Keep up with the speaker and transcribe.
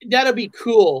that'll be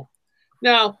cool.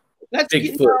 Now,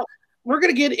 Bigfoot. We're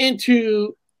going to get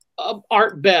into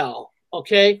Art Bell,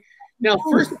 okay? Now,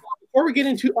 first of all, before we get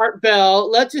into Art Bell,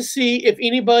 let's just see if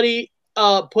anybody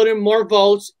put in more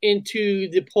votes into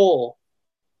the poll.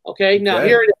 Okay, now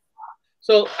here it is.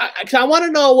 So I want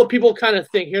to know what people kind of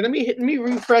think here. Let me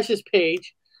refresh this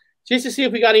page just to see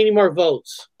if we got any more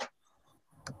votes.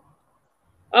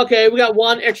 Okay, we got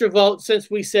one extra vote since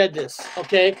we said this.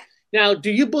 Okay, now do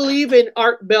you believe in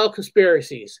Art Bell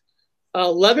conspiracies?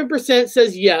 11%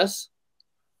 says yes,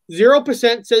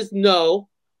 0% says no,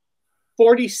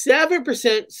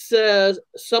 47% says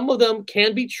some of them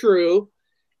can be true,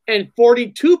 and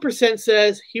 42%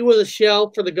 says he was a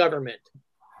shell for the government.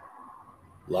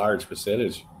 Large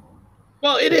percentage.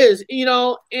 Well, it is,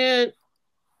 and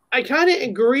I kind of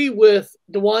agree with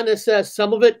the one that says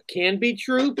some of it can be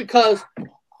true because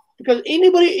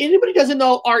anybody doesn't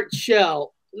know Art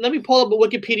Shell. Let me pull up a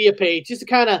Wikipedia page just to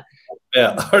kind of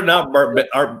or not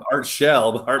Art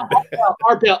Shell. Art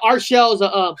Bell. Art Shell is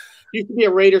used to be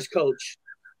a Raiders coach.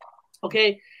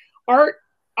 Okay, Art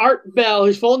Bell.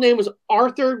 His full name was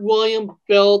Arthur William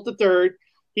Bell III.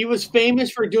 He was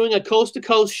famous for doing a coast to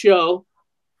coast show.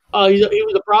 He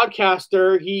was a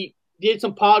broadcaster. He did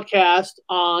some podcasts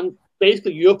on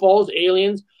basically UFOs,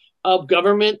 aliens,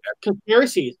 government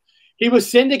conspiracies. He was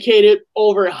syndicated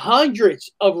over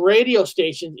hundreds of radio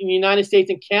stations in the United States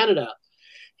and Canada.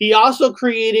 He also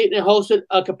created and hosted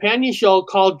a companion show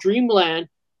called Dreamland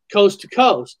Coast to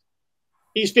Coast.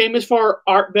 He's famous for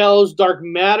Art Bell's Dark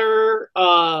Matter.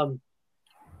 Alone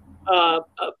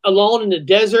in the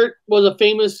Desert was a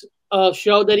famous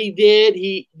show that he did.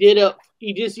 He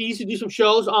used to do some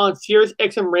shows on Sirius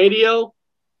XM radio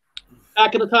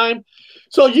back in the time.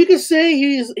 So you could say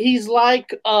he's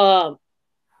like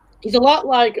he's a lot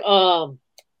like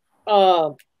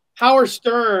Howard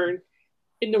Stern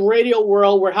in the radio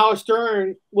world, where Howard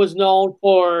Stern was known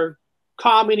for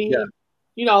comedy,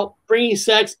 bringing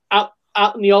sex out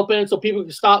in the open so people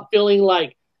can stop feeling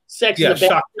like sex is a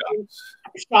bad thing.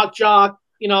 Shock jock,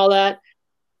 all that.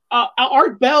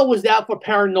 Art Bell was that for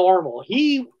paranormal.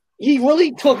 He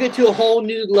really took it to a whole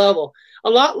new level. A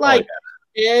lot like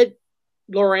Ed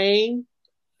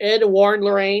and Warren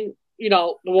Lorraine,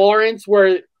 the Warrens,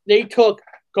 where they took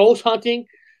ghost hunting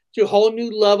to a whole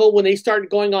new level when they started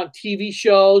going on TV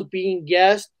shows, being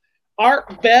guests.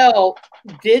 Art Bell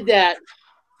did that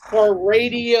for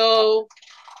radio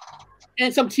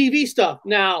and some TV stuff.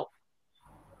 Now,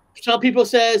 some people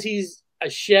says he's a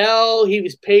shell. He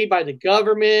was paid by the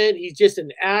government. He's just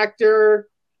an actor.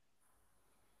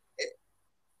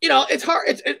 It's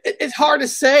hard. It's hard to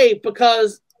say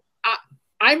because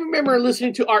I remember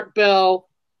listening to Art Bell,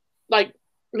 like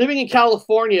living in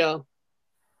California.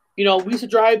 We used to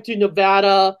drive to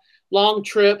Nevada, long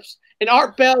trips, and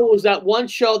Art Bell was that one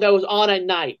show that was on at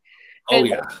night. And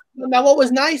now, what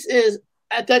was nice is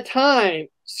at that time,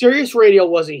 Sirius Radio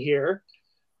wasn't here.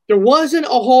 There wasn't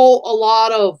a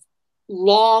lot of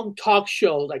long talk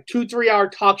shows, like 2-3 hour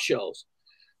talk shows.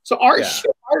 So Art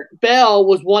Bell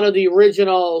was one of the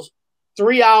originals,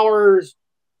 3 hours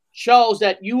shows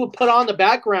that you would put on the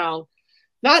background,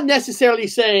 not necessarily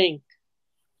saying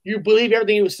you believe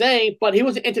everything he was saying, but he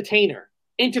was an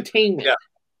entertainment.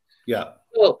 Yeah.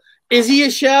 So is he a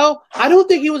shell? I don't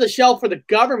think he was a shell for the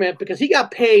government because he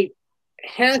got paid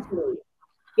handsomely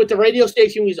with the radio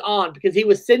station he was on because he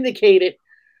was syndicated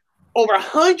over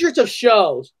hundreds of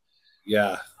shows.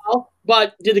 Yeah.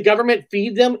 But did the government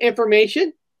feed them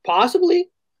information? Possibly.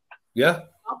 Yeah.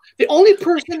 The only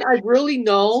person I've really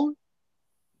known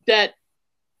that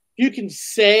you can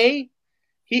say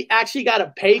he actually got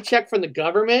a paycheck from the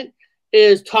government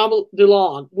is Tom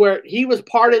DeLonge, where he was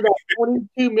part of that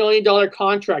 $22 million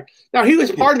contract. Now, he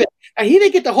was part of it, and he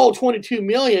didn't get the whole $22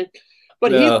 million,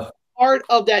 but he was part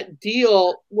of that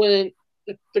deal when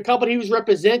the company he was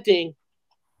representing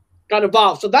got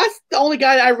involved. So that's the only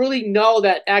guy I really know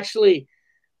that actually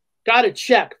got a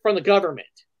check from the government.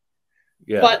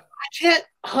 Yeah. But I can't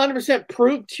 100%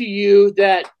 prove to you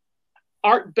that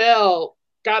Art Bell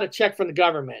got a check from the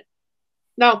government.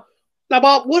 Now,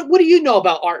 Bob, what do you know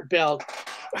about Art Bell?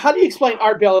 How do you explain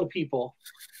Art Bell to people?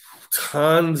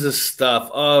 Tons of stuff.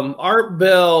 Art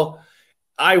Bell,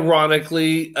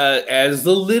 ironically, as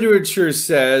the literature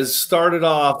says, started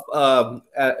off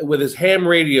with his ham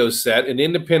radio set, an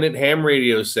independent ham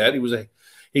radio set.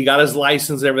 He got his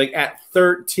license and everything at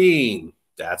 13.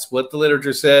 That's what the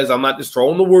literature says. I'm not just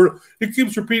throwing the word. It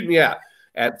keeps repeating. Yeah,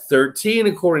 at 13,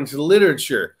 according to the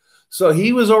literature. So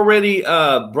he was already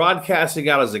broadcasting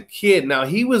out as a kid. Now,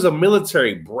 he was a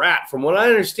military brat. From what I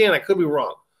understand, I could be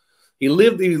wrong. He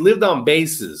lived on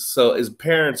bases, so his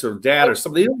parents or dad or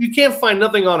something. You can't find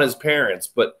nothing on his parents,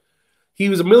 but he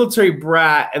was a military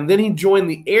brat, and then he joined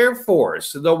the Air Force.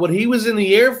 So when he was in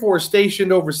the Air Force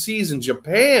stationed overseas in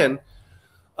Japan,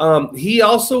 he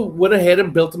also went ahead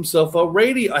and built himself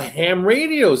a ham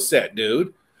radio set,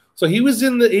 dude. So he was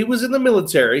in the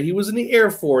military, he was in the Air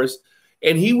Force,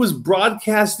 and he was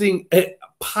broadcasting a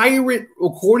pirate,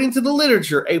 according to the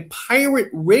literature, a pirate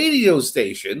radio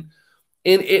station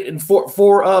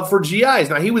for GIs.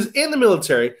 Now he was in the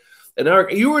military, and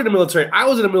you were in the military. I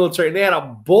was in the military, and they had a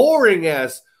boring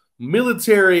ass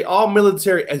military, all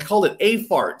military, and called it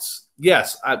AFARTS.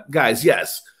 Yes, guys,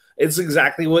 yes, it's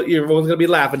exactly what everyone's gonna be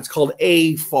laughing. It's called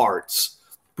AFARTS,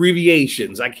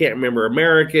 abbreviations. I can't remember.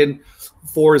 American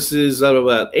Forces,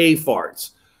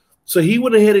 AFARTS. So he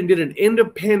went ahead and did an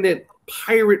independent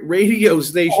pirate radio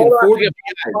station for the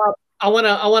GIs.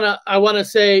 I wanna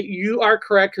say you are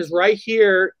correct, because right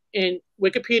here in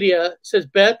Wikipedia says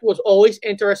Beth was always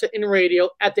interested in radio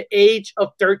at the age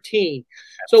of 13.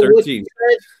 So 13. What you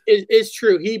said is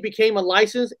true. He became a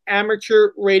licensed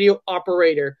amateur radio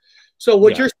operator. So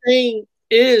what you're saying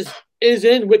is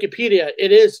in Wikipedia.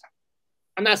 It is.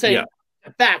 I'm not saying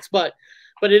facts, but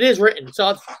it is written.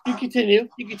 So you continue.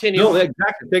 No,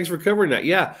 exactly. Thanks for covering that.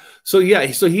 Yeah. So he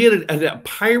had a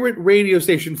pirate radio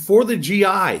station for the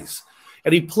GIs.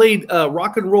 And he played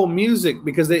rock and roll music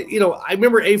because I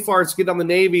remember AFARTS getting on the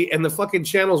Navy, and the fucking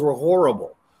channels were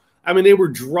horrible. I mean, they were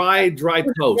dry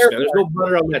toast. There's no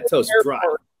butter on that toast. Dry.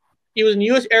 He was in the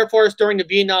U.S. Air Force during the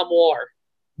Vietnam War.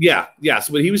 Yeah, yes,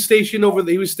 but he was stationed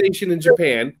in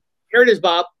Japan. Here it is,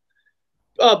 Bob.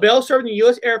 Bell served in the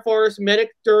U.S. Air Force medic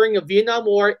during the Vietnam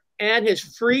War, and his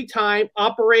free time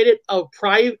operated a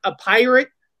pirate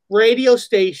radio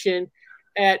station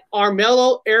at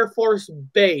Armello Air Force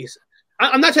Base.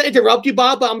 I'm not trying to interrupt you,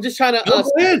 Bob, but I'm just trying to. Go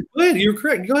ahead. You're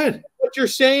correct. Go ahead. What you're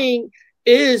saying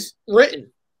is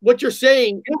written. What you're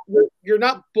saying, you're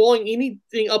not blowing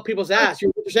anything up people's ass.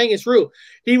 What you're saying is true.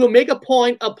 He will make a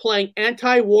point of playing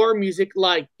anti-war music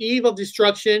like Eve of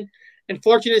Destruction and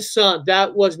Fortunate Son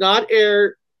that was not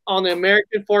aired on the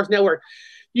American Force Network.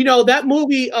 You know, that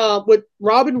movie with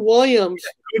Robin Williams.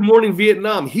 Good Morning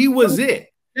Vietnam. He was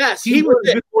it. Yes, he was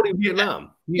it. Good Morning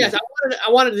Vietnam. Yes, I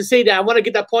wanted to say that. I want to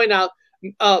get that point out.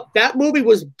 That movie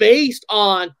was based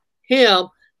on him,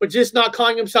 but just not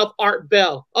calling himself Art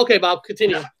Bell. Okay, Bob,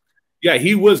 continue. Yeah,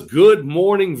 he was Good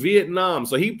Morning Vietnam.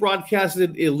 So he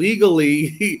broadcasted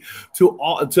illegally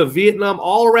to Vietnam,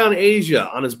 all around Asia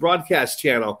on his broadcast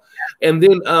channel. And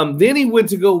then he went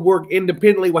to go work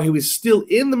independently while he was still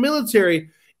in the military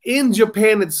in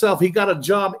Japan itself. He got a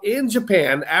job in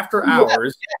Japan after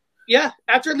hours. Yeah,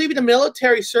 after leaving the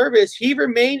military service, he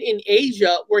remained in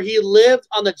Asia, where he lived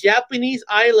on the Japanese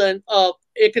island of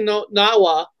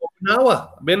Okinawa.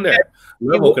 I've been there.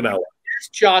 Love Okinawa. This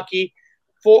jockey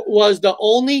was the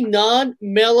only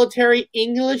non-military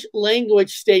English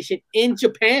language station in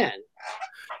Japan.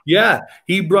 Yeah,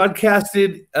 he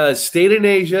broadcasted, stayed in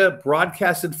Asia,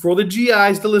 broadcasted for the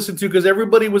GIs to listen to, because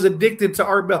everybody was addicted to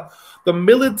Art Bell. The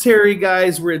military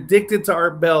guys were addicted to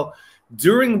Art Bell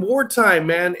during wartime,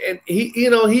 man. And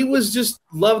he was just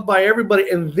loved by everybody.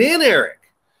 And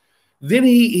then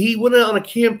he went on a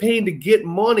campaign to get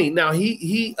money. Now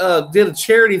he did a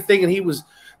charity thing, and he was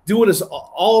doing this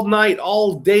all night,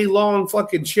 all day long,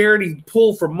 fucking charity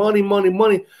pull for money,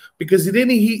 because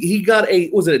he got a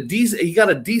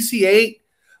DC-8,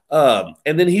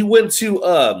 and then he went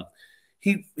to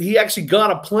he actually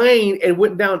got a plane and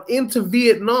went down into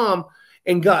Vietnam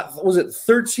and got, was it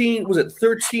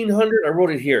 1,300? I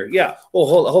wrote it here. Yeah. Well,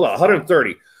 hold on,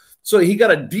 130. So he got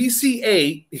a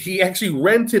DC-8. He actually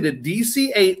rented a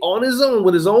DC-8 on his own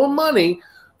with his own money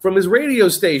from his radio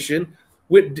station,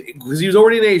 because he was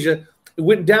already in Asia.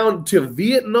 Went down to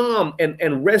Vietnam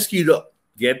and rescued,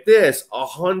 get this,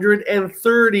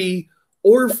 130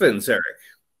 orphans, Eric.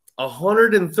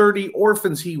 130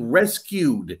 orphans he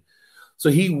rescued. So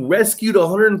he rescued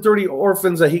 130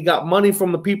 orphans. He got money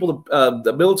from the people,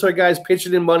 the military guys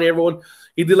pitching in money, everyone.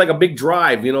 He did like a big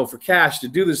drive, for cash to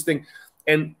do this thing,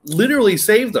 and literally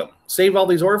saved them, saved all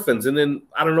these orphans. And then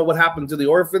I don't know what happened to the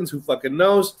orphans. Who fucking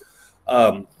knows?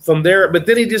 From there, but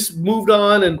then he just moved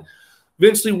on and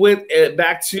eventually went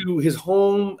back to his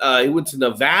home. He went to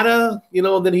Nevada,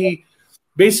 and then he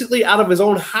basically out of his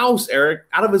own house, Eric,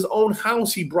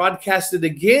 he broadcasted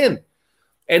again.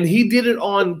 And he did it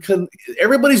on,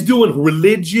 everybody's doing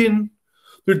religion.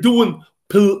 They're doing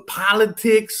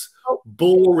politics,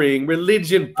 boring.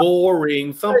 Religion,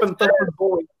 boring. Thumping,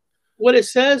 boring. What it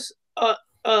says,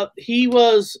 he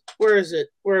was, where is it?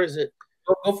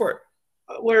 Go for it.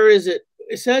 Where is it?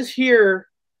 It says here,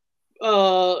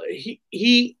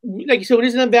 he like you said, when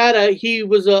he's in Nevada, he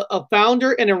was a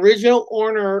founder and original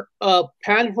owner of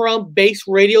Panharam based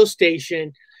radio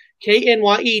station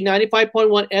KNYE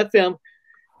 95.1 FM.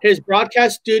 His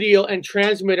broadcast studio and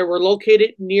transmitter were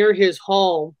located near his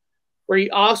home, where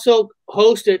he also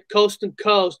hosted Coast to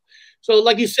Coast. So,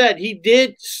 like you said, he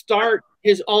did start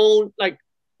his own like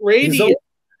radio,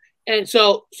 and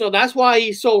so that's why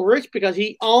he's so rich, because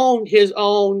he owned his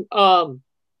own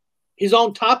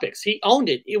topics. He owned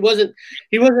it. He wasn't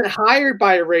hired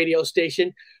by a radio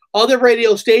station. Other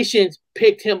radio stations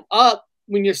picked him up.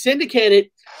 When you're syndicated,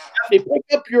 they pick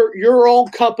up your own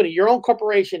company, your own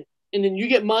corporation, and then you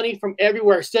get money from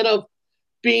everywhere instead of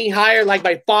being hired like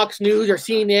by Fox News or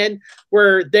CNN,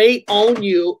 where they own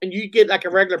you and you get like a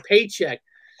regular paycheck.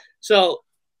 So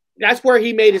that's where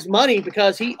he made his money,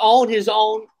 because he owned his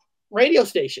own radio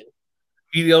station.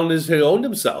 He owned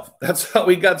himself. That's how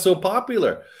he got so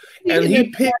popular. And he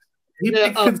picked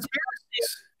conspiracies.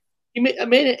 He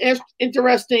made an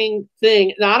interesting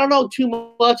thing. Now, I don't know too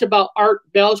much about Art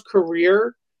Bell's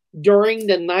career during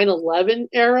the 9/11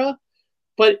 era,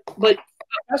 but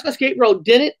Alaska Skate Road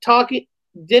didn't talking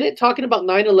about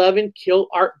 9/11 kill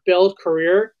Art Bell's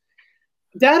career.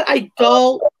 That I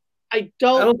don't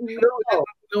know.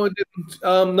 No, it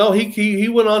didn't. No, he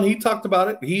went on. He talked about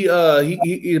it. He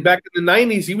back in the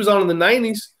 90s. He was on in the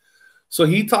 90s, so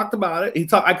he talked about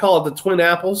it. I call it the Twin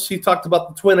Apples. He talked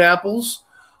about the Twin Apples.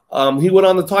 He went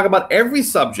on to talk about every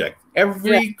subject,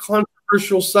 every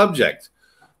controversial subject.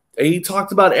 And he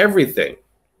talked about everything.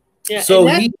 Yeah. So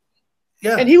and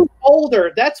he was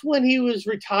older. That's when he was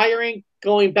retiring,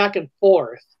 going back and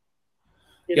forth.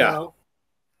 You know.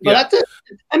 But it's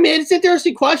an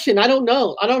interesting question. I don't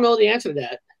know. I don't know the answer to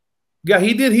that. Yeah,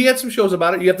 he did. He had some shows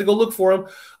about it. You have to go look for them.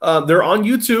 They're on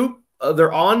YouTube.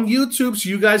 So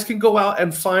you guys can go out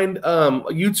and find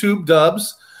YouTube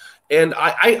dubs. And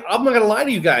I'm not going to lie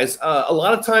to you guys. A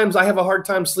lot of times I have a hard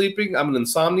time sleeping. I'm an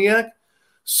insomniac.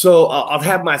 So I'll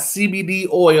have my CBD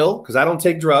oil, because I don't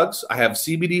take drugs. I have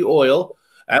CBD oil.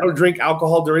 I don't drink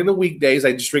alcohol during the weekdays.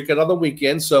 I just drink it on the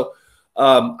weekends. So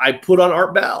I put on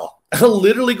Art Bell. I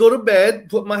literally go to bed,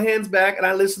 put my hands back, and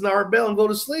I listen to Art Bell and go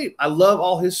to sleep. I love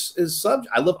all his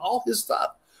subject. I love all his stuff.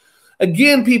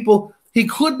 Again, people, he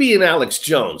could be an Alex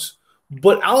Jones,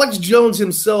 but Alex Jones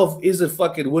himself is a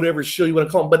fucking whatever show you want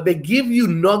to call him. But they give you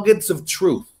nuggets of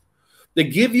truth. They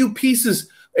give you pieces.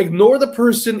 Ignore the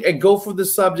person and go for the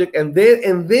subject, and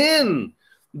then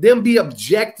be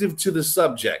objective to the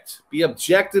subject. Be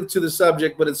objective to the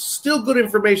subject, but it's still good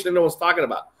information that no one's talking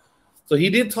about. So he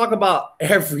did talk about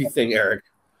everything, Eric.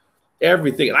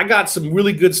 Everything. And I got some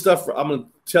really good stuff I'm going to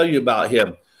tell you about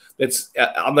him. That's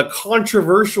on the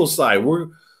controversial side.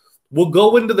 We'll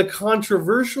go into the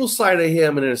controversial side of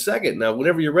him in a second. Now,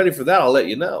 whenever you're ready for that, I'll let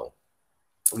you know.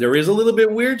 There is a little bit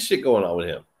weird shit going on with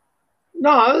him.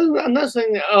 No, I'm not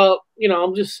saying that.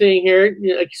 I'm just saying here,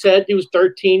 like you said, he was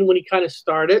 13 when he kind of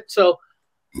started. So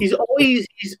he's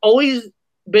always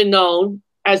been known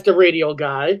as the radio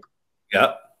guy.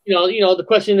 Yeah. The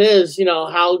question is,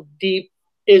 how deep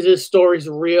is his stories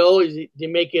real? Did he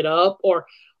make it up, or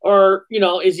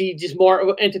is he just more of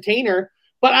an entertainer?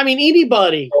 But I mean,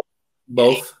 anybody,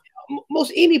 both,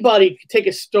 most anybody could take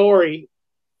a story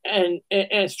and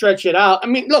stretch it out. I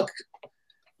mean, look,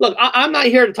 I'm not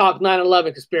here to talk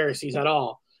 9/11 conspiracies at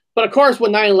all. But of course,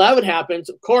 when 9/11 happens,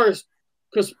 of course,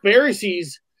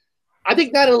 conspiracies. I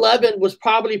think 9/11 was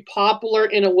probably popular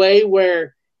in a way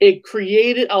where it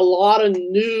created a lot of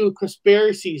new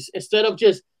conspiracies instead of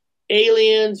just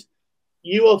aliens,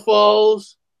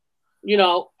 UFOs,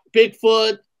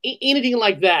 Bigfoot, anything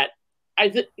like that.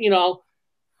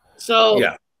 So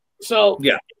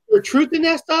the truth in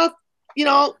that stuff,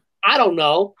 I don't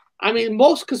know. I mean,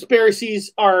 most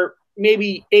conspiracies are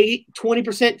maybe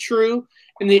 20% true,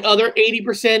 and the other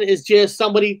 80% is just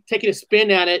somebody taking a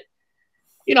spin at it.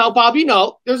 Bob,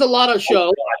 there's a lot of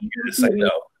shows. Yes, I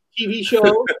know.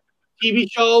 TV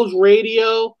shows,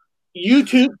 radio,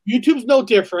 YouTube. YouTube's no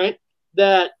different.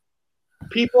 That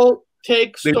people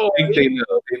take stories. They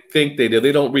think they do.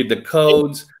 They don't read the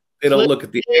codes. They don't look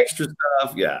at the extra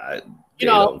stuff. Yeah.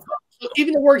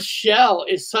 Even the word shell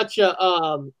is such a.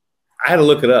 I had to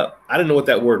look it up. I didn't know what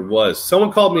that word was.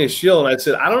 Someone called me a shill, and I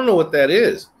said, I don't know what that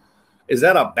is. Is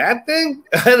that a bad thing?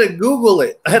 I had to Google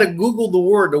it. I had to Google the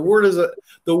word. The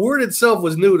word itself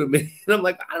was new to me. And I'm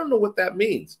like, I don't know what that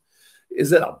means. Is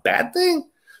that a bad thing?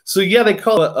 So yeah, they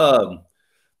call it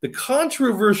the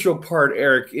controversial part,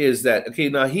 Eric, is that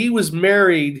now he was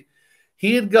married.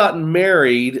 He had gotten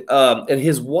married, and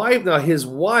his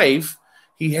wife,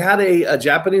 he had a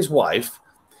Japanese wife,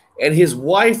 and his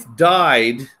wife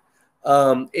died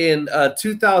in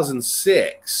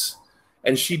 2006,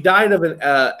 and she died of an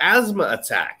asthma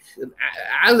attack.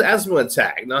 Asthma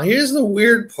attack. Now, here's the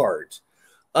weird part.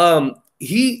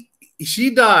 She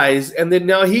dies, and then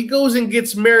now he goes and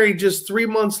gets married just 3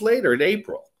 months later in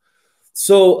April.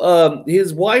 So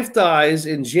his wife dies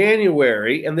in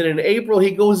January, and then in April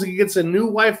he goes and gets a new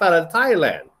wife out of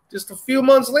Thailand just a few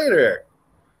months later.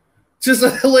 Just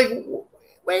like,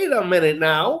 wait a minute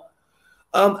now.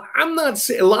 I'm not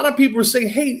saying, a lot of people are saying,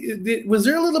 hey, was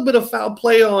there a little bit of foul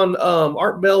play on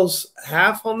Art Bell's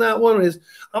half on that one?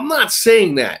 I'm not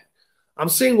saying that. I'm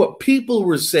saying what people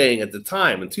were saying at the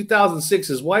time. In 2006,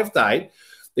 his wife died.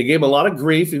 They gave him a lot of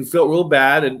grief. He felt real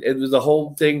bad, and it was a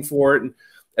whole thing for it.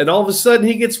 And all of a sudden,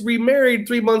 he gets remarried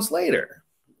 3 months later.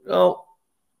 Well,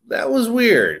 that was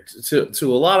weird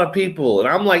to a lot of people. And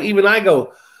I'm like, even I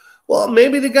go, well,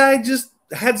 maybe the guy just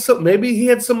had maybe he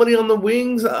had somebody on the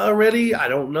wings already. I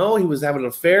don't know. He was having an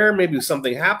affair. Maybe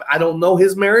something happened. I don't know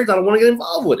his marriage. I don't want to get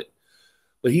involved with it.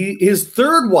 But his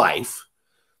third wife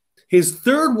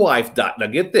died. Now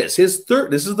get this. This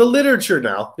is the literature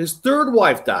now. His third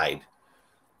wife died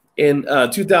in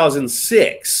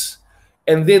 2006.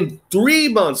 And then 3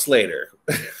 months later,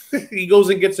 he goes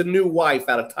and gets a new wife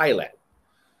out of Thailand.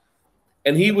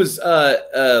 And he was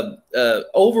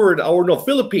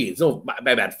Philippines. No,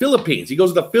 my bad, Philippines. He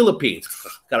goes to the Philippines.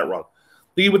 Got it wrong.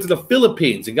 He went to the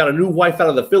Philippines and got a new wife out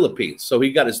of the Philippines. So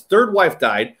he got his third wife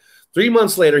died. 3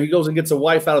 months later, he goes and gets a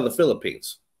wife out of the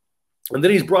Philippines. And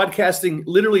then he's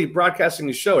literally broadcasting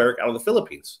his show, Eric, out of the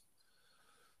Philippines.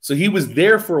 So he was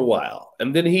there for a while.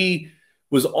 And then he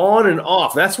was on and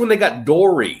off. That's when they got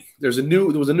Dory. There was a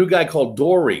new guy called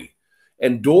Dory.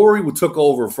 And Dory took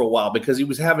over for a while because he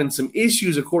was having some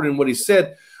issues, according to what he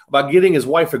said, about getting his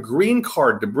wife a green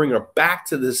card to bring her back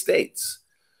to the States.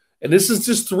 And this is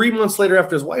just 3 months later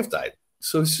after his wife died.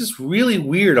 So it's just really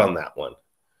weird on that one.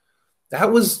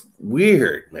 That was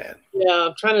weird, man. Yeah,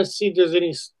 I'm trying to see if there's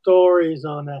any stories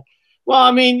on that. Well,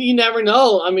 I mean, you never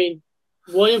know. I mean,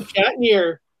 William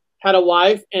Shatner had a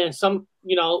wife, and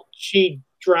she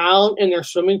drowned in their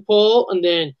swimming pool, and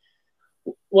then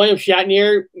William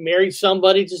Shatner married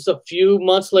somebody just a few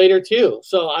months later too.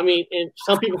 So, I mean, and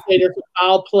some people say there's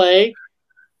foul play.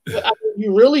 But, I mean,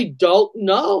 you really don't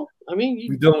know. I mean,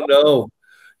 you don't know.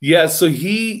 Yeah, so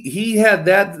he had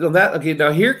that. Okay,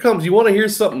 now here comes. You want to hear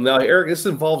something now, Eric? This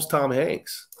involves Tom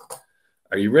Hanks.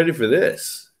 Are you ready for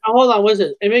this? Oh, hold on. What is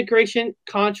it? Immigration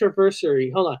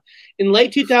controversy. Hold on. In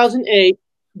late 2008,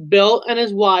 Bill and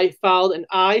his wife filed an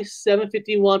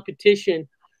I-751 petition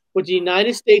with the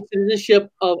United States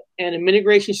Citizenship and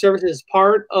Immigration Services as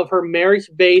part of her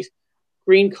marriage-based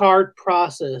green card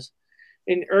process.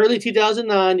 In early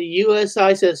 2009, the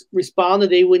USCIS responded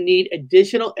they would need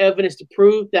additional evidence to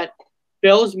prove that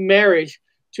Bell's marriage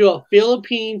to a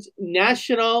Philippines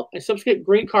national and subsequent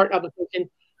green card application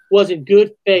was in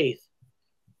good faith.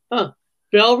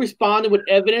 Bell responded with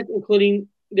evidence including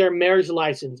their marriage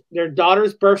license, their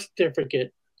daughter's birth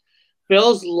certificate,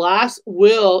 Bell's last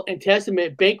will and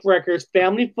testament, bank records,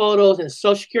 family photos, and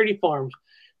Social Security forms.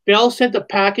 Bell sent the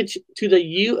package to the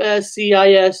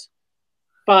USCIS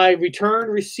by return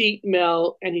receipt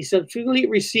mail, and he subsequently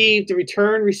received the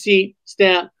return receipt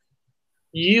stamp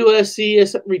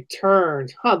USCIS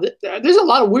returned. There's a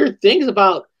lot of weird things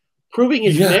about proving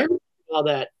his marriage and all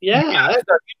that. Yeah.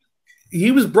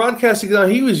 He was broadcasting.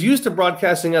 He was used to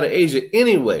broadcasting out of Asia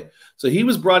anyway. So he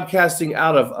was broadcasting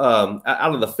out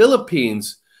of the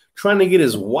Philippines, trying to get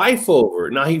his wife over.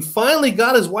 Now he finally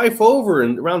got his wife over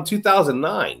in around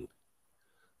 2009. And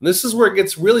this is where it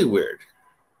gets really weird.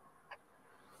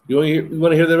 You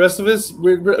want to hear the rest of this?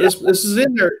 This is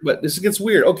in there, but this gets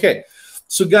weird. Okay,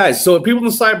 so guys, people in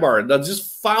the sidebar, now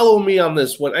just follow me on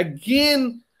this one.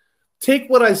 Again, take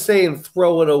what I say and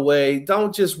throw it away.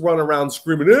 Don't just run around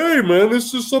screaming, "Hey, man,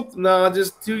 this is something." No,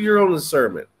 just do your own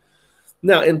discernment.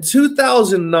 Now, in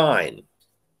 2009,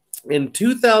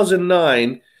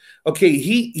 okay,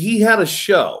 he had a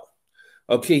show.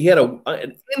 Okay, he had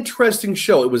an interesting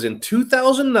show. It was in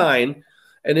 2009.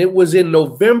 And it was in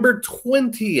November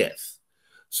 20th.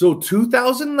 So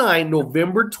 2009,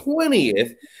 November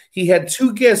 20th, he had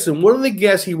two guests. And one of the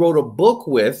guests he wrote a book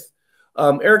with.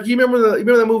 Eric, you remember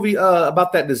that movie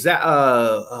about that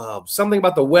something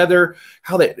about the weather,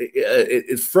 how that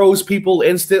it froze people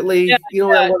instantly? Yeah,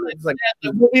 it's like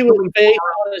the movie was based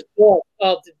on his book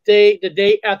of the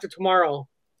day after tomorrow.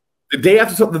 The day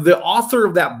after the author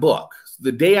of that book.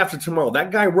 The Day After Tomorrow.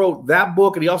 That guy wrote that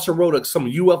book, and he also wrote some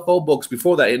UFO books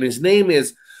before that. And his name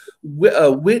is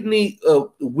Whitley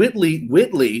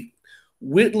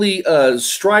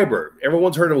Strieber.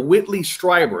 Everyone's heard of Whitley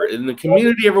Strieber. In the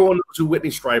community, everyone knows who Whitley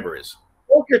Strieber is.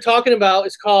 book you're talking about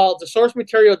is called, the source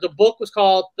material, the book was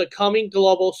called The Coming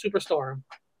Global Superstorm.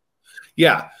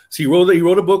 Yeah. So he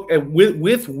wrote a book and with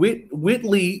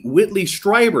Whitley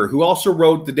Strieber, who also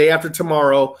wrote The Day After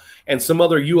Tomorrow and some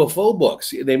other UFO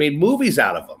books. They made movies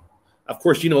out of them. Of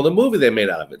course, you know the movie they made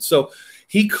out of it. So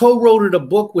he co-wrote a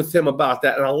book with him about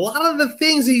that. And a lot of the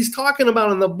things he's talking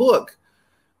about in the book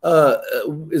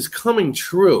is coming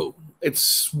true.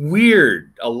 It's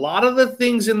weird. A lot of the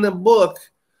things in the book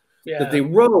that they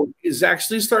wrote is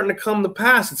actually starting to come to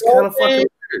pass. It's kind of fucking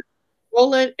weird.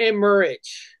 Roland Emmerich.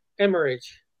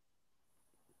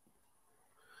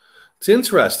 It's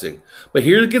interesting. But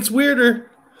here it gets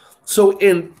weirder. So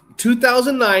in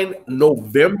 2009,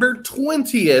 November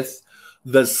 20th,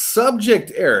 the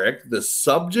subject, Eric, the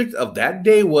subject of that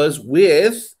day was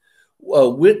with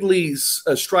Whitley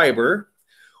Strieber.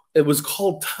 It was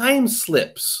called Time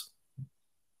Slips.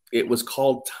 It was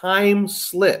called Time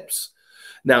Slips.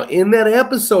 Now, in that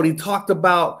episode, he talked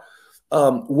about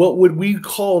what would we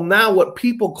call now, what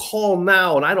people call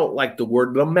now, and I don't like the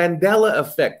word, the Mandela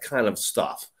effect kind of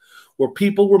stuff, where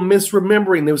people were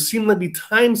misremembering. There seemed to be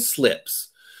time slips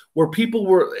where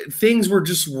things were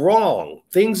just wrong.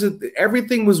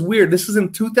 Everything was weird. This is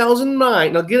in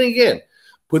 2009. Now, again,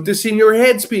 put this in your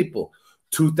heads, people.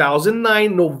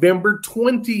 2009, November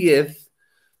 20th,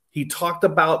 he talked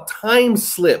about time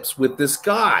slips with this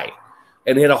guy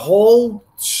and had a whole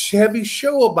heavy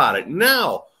show about it.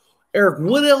 Now, Eric,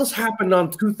 what else happened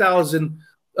on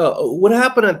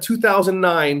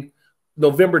 2009,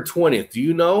 November 20th? Do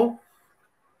you know?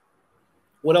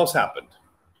 What else happened?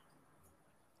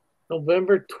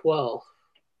 November 12th.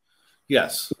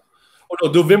 Yes. Oh,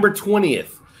 no, November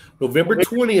 20th. November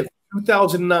 20th,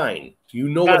 2009. Do you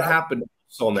know what happened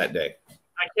on that day?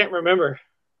 I can't remember.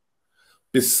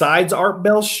 Besides Art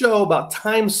Bell's show about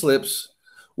time slips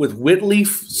with Whitley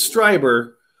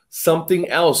Strieber, something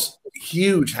else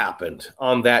huge happened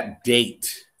on that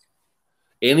date.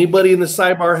 Anybody in the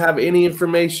sidebar have any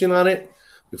information on it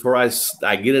before I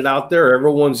get it out there?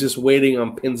 Everyone's just waiting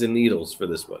on pins and needles for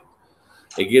this one.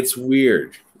 It gets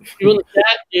weird. You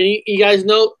guys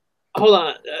know? Hold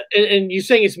on. And you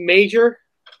saying it's major?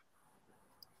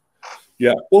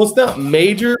 Yeah. Well, it's not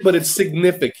major, but it's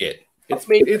significant. It's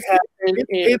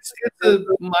a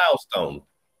milestone.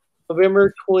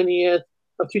 November 20th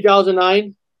of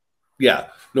 2009? Yeah.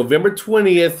 November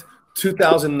 20th,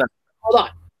 2009. Hold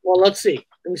on. Well, let's see.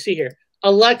 Let me see here.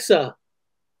 Alexa,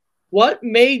 what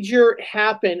major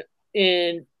happened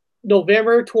in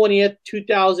November 20th,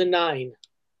 2009?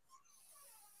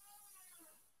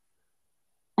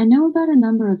 I know about a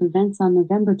number of events on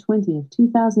November 20th,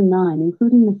 2009,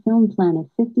 including the film Planet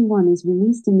 51 is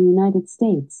released in the United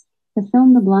States. The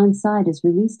film The Blind Side is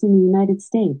released in the United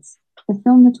States. The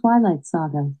film The Twilight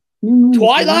Saga. New Moon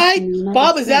Twilight?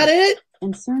 Bob, is that it?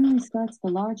 And CERN restarts the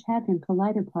Large Hadron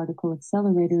Collider Particle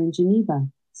Accelerator in Geneva,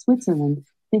 Switzerland.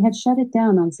 They had shut it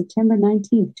down on September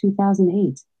 19th,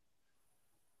 2008.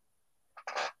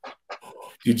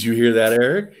 Did you hear that,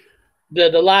 Eric? The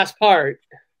last part.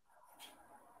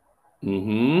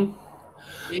 Mm-hmm.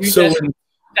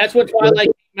 That's what Twilight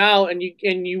came out, and you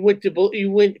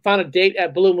found a date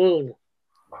at Blue Moon.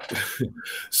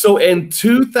 So in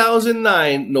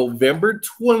 2009, November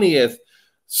 20th,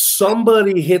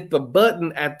 somebody hit the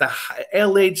button at the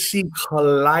LHC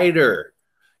Collider.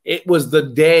 It was the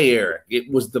day, Eric. It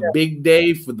was the big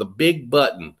day for the big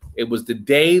button. It was the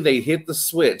day they hit the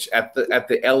switch at the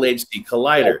LHC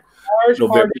Collider.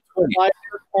 Large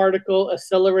particle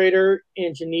accelerator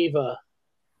in Geneva.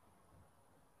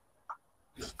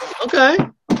 Okay.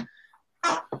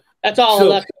 That's all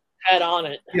Alexa had on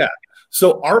it. Yeah.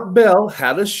 So Art Bell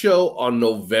had a show on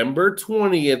November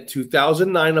 20th,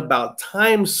 2009 about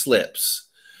time slips.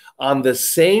 On the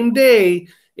same day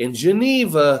in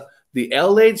Geneva, the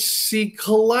LHC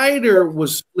Collider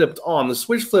was flipped on. The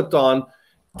switch flipped on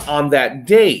that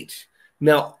date.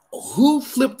 Now, who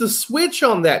flipped the switch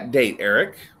on that date,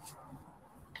 Eric?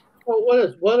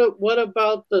 Well, what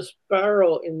about the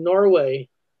Sparrow in Norway?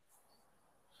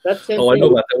 That's I know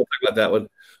about that. We'll talk about that one.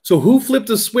 So who flipped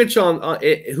the switch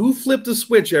who flipped the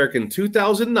switch, Eric, in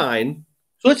 2009?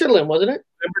 Switzerland, wasn't it?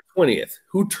 November 20th.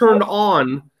 Who turned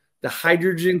on the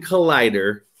Hydrogen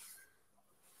Collider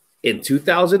in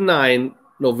 2009,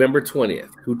 November 20th?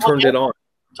 Who turned it on?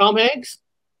 Tom Hanks?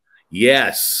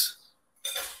 Yes.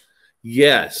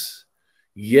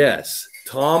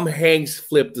 Tom Hanks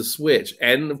flipped the switch.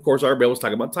 And, of course, Art Bell was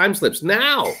talking about time slips.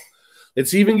 Now,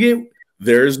 let's even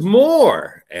there's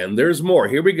more. And there's more.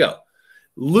 Here we go.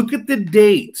 Look at the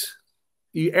date.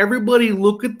 Everybody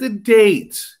look at the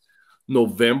date.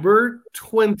 November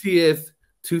 20th,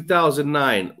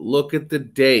 2009. Look at the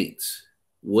date.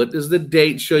 What does the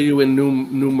date show you in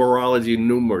numerology,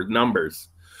 numbers?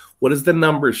 What does the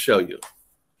numbers show you?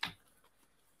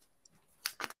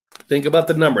 Think about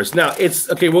the numbers. Now, it's,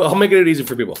 okay, well, I'll make it easy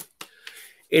for people.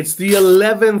 It's the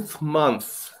 11th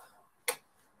month.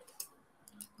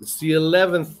 It's the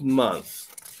 11th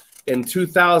month in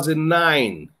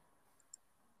 2009.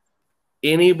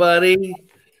 Anybody?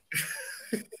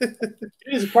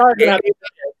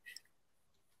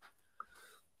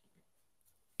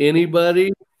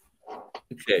 Anybody?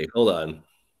 Okay, hold on.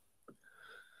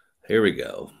 Here we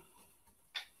go.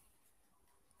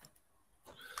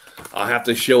 I'll have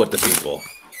to show it to people.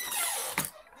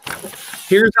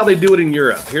 Here's how they do it in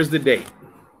Europe. Here's the date.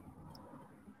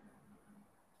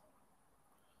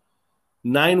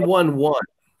 9/11.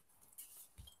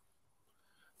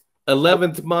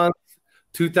 11th month,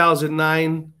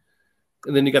 2009.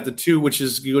 And then you got the 2, which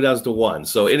is, you go down to 1.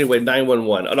 So anyway,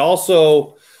 9/11. It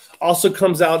also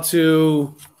comes out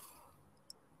to,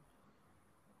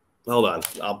 hold on,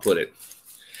 I'll put it.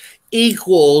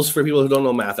 Equals, for people who don't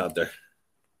know math out there,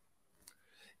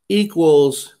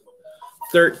 equals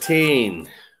 13.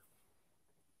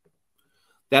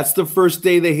 That's the first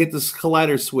day they hit this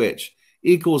collider switch.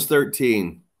 Equals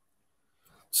 13.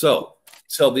 So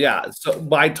yeah, so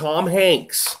by Tom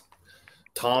Hanks.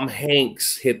 Tom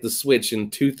Hanks hit the switch in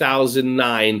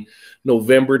 2009,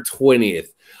 November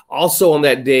 20th. Also on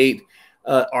that date,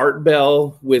 Art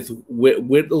Bell with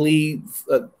Whitley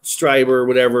Strieber,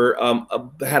 whatever,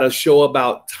 had a show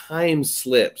about time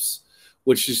slips,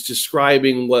 which is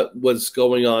describing what's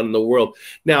going on in the world.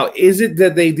 Now, is it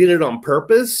that they did it on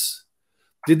purpose?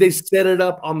 Did they set it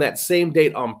up on that same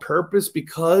date on purpose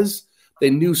because they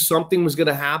knew something was going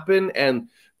to happen and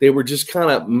they were just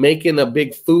kind of making a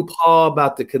big faux-pas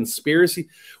about the conspiracy?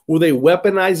 Were they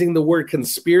weaponizing the word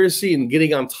conspiracy and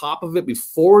getting on top of it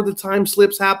before the time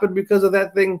slips happened because of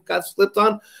that thing got slipped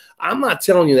on? I'm not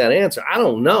telling you that answer. I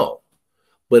don't know.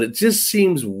 But it just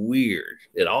seems weird.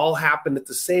 It all happened at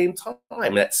the same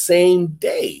time, that same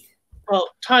day. Well,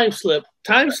 time slip.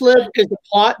 Time slip is a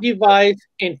plot device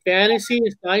in fantasy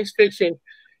and science fiction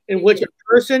in which a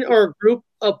person or a group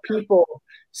of people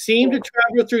seem to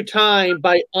travel through time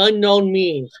by unknown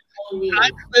means.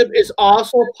 Time slip is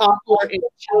also popular in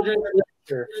children's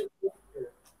literature.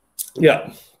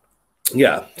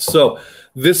 Yeah. So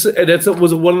that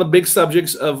was one of the big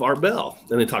subjects of Art Bell,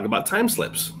 and they talk about time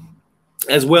slips,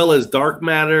 as well as dark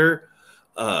matter,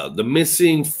 the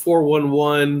missing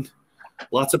 411,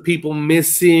 lots of people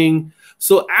missing.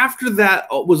 So after that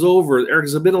was over,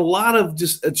 there's been a lot of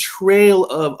just a trail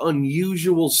of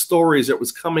unusual stories that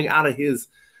was coming out of his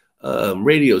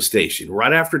radio station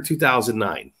right after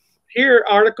 2009. Here,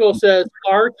 article says,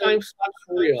 are time slips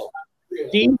real?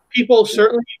 These people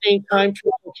certainly think time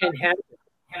travel can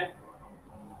happen.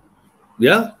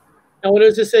 Yeah. Now, what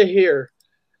does it say here?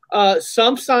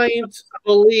 Some science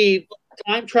believe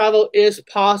time travel is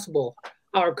possible.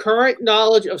 Our current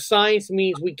knowledge of science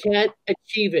means we can't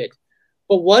achieve it.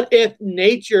 But what if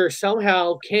nature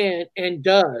somehow can and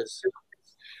does?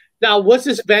 Now, what's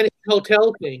this Vanity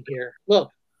Hotel thing here?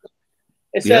 Look,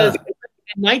 it says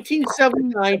in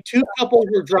 1979, two couples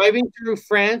were driving through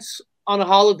France on a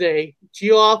holiday.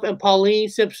 Geoff and Pauline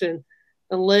Simpson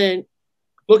and Lynn,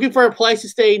 looking for a place to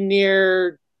stay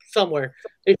near somewhere.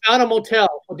 They found a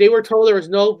motel, but they were told there was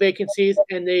no vacancies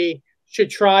and they should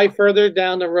try further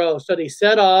down the road. So they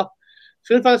set off.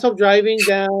 Soon found themselves driving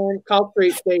down Cobb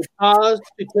Street. They paused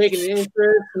to take an interest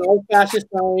in an old-fashioned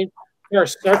sign for a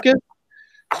circus.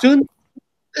 Soon,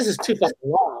 this is too fucking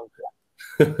long.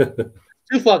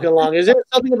 Too fucking long. Is there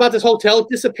something about this hotel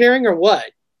disappearing or what?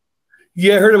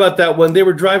 Yeah, I heard about that one. They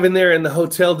were driving there and the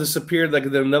hotel disappeared. Like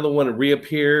then another one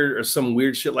reappeared or some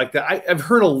weird shit like that. I've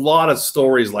heard a lot of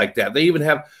stories like that. They even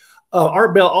have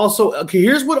Art Bell also. Okay,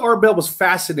 here's what Art Bell was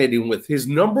fascinating with. His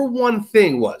number one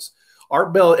thing was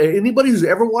Art Bell. Anybody who's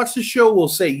ever watched the show will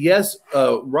say, yes,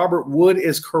 Robert Wood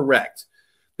is correct.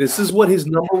 This is what his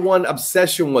number one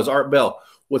obsession was, Art Bell,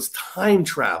 was time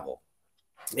travel.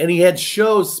 And he had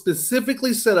shows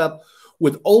specifically set up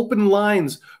with open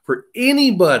lines for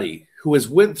anybody who has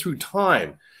went through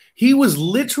time. He was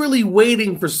literally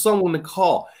waiting for someone to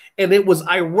call. And it was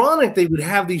ironic they would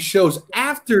have these shows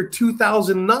after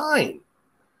 2009.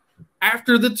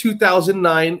 After the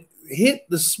 2009 hit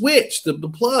the switch, the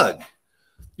plug.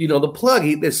 You know, the plug.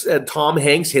 Tom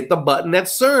Hanks hit the button at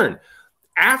CERN.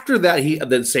 After that,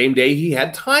 the same day he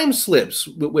had time slips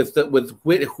with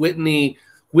Whitley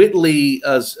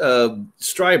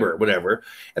Strieber, whatever.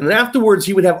 And then afterwards,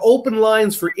 he would have open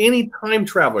lines for any time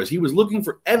travelers. He was looking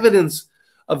for evidence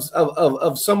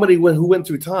of somebody who went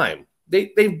through time.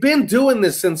 They've been doing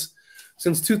this since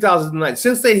since 2009.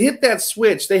 Since they hit that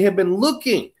switch, they have been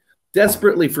looking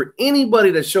desperately for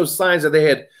anybody that shows signs that they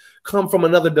had come from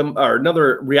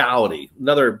another reality,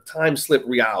 another time slip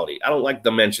reality. I don't like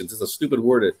dimensions. It's a stupid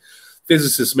word that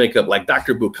physicists make up, like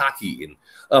Dr. Bukaki and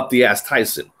Up the Ass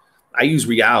Tyson. I use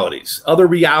realities, other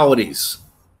realities.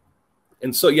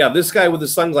 And so, yeah, this guy with the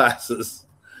sunglasses,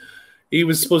 he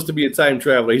was supposed to be a time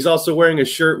traveler. He's also wearing a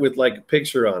shirt with like a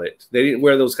picture on it. They didn't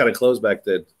wear those kind of clothes back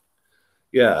then.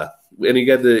 Yeah. And he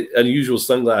got the unusual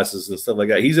sunglasses and stuff like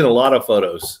that. He's in a lot of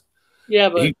photos. Yeah,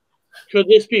 but could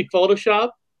this be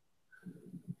Photoshop?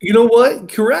 You know what?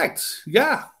 Correct.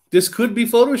 Yeah. This could be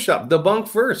Photoshop. Debunk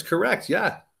first. Correct.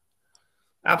 Yeah.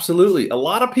 Absolutely. A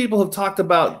lot of people have talked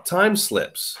about time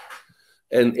slips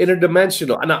and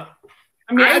interdimensional.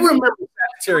 I remember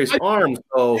Sagittarius arms.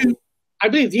 So I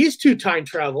believe these two time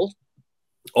traveled.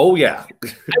 Oh, yeah.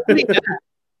 I believe that.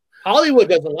 Hollywood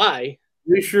doesn't lie.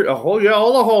 You sure? Oh, yeah.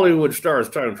 All the Hollywood stars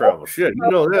time travel. Shit.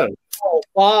 You know that. Oh,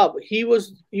 Bob, he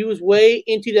was way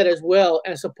into that as well.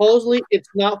 And supposedly it's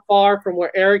not far from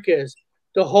where Eric is,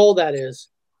 the hole that is.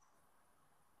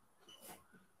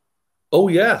 Oh,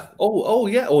 yeah. Oh,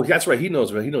 yeah. Oh, that's right. He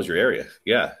knows your area.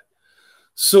 Yeah.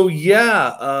 So,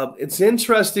 yeah, it's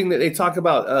interesting that they talk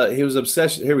about his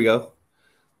obsession. Here we go.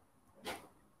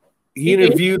 He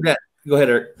interviewed that. Go ahead,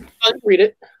 Eric. I'll read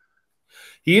it.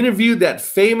 He interviewed that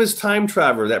famous time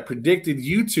traveler that predicted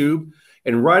YouTube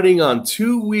and riding on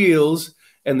two wheels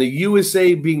and the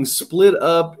USA being split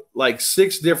up like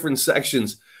 6 different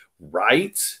sections.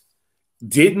 Right?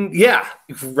 Yeah,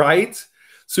 right?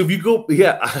 So if you go,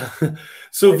 yeah.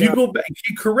 So if you go back,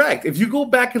 correct. If you go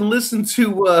back and listen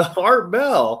to Art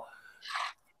Bell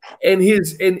and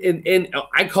and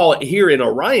I call it here in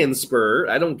Orion Spur.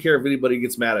 I don't care if anybody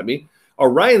gets mad at me.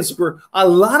 Orion Spur, a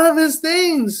lot of his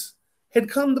things had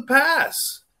come to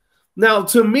pass. Now,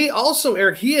 to me, also,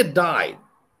 Eric, he had died.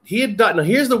 Now,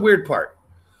 here's the weird part.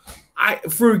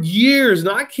 For years,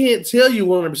 now I can't tell you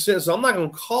 100%, so I'm not going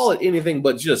to call it anything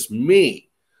but just me.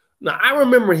 Now, I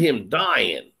remember him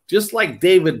dying, just like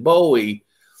David Bowie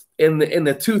in the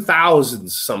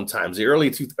 2000s sometimes, the early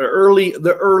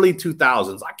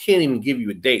 2000s. I can't even give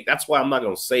you a date. That's why I'm not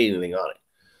going to say anything on it.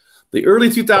 The early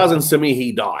 2000s, to me,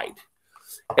 he died.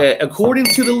 According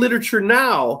to the literature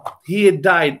now, he had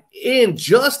died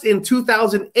just in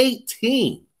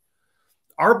 2018.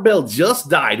 Art Bell just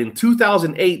died in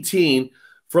 2018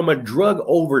 from a drug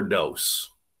overdose.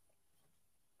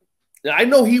 Now, I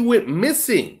know he went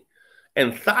missing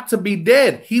and thought to be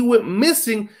dead. He went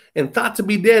missing and thought to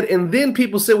be dead. And then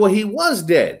people said, well, he was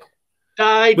dead.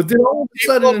 Died. But then all of a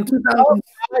sudden in 2000.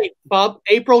 Bob,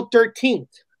 April 13th.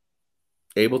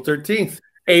 April 13th.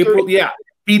 Yeah.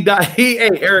 He died. Hey,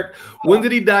 Eric, when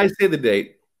did he die? Say the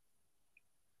date.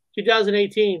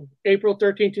 2018. April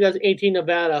 13th, 2018,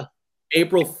 Nevada.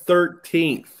 April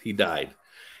 13th, he died.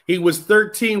 He was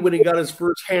 13 when he got his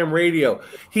first ham radio.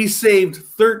 He saved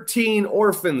 13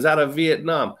 orphans out of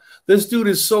Vietnam. This dude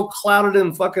is so clouded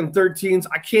in fucking 13s,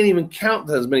 I can't even count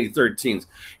as many 13s.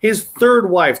 His third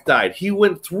wife died. He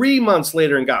went 3 months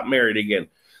later and got married again.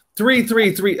 3.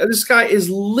 This guy is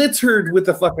littered with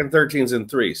the fucking 13s and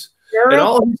 3s. And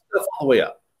all his stuff all the way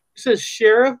up. It says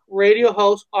Sheriff radio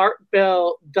host Art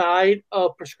Bell died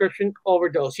of prescription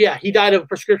overdose. Yeah, he died of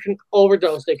prescription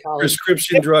overdose, they call it.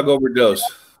 Prescription drug overdose.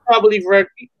 Probably read,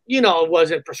 it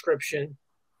wasn't prescription.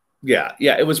 Yeah,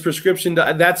 it was prescription.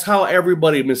 That's how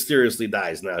everybody mysteriously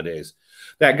dies nowadays.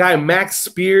 That guy Max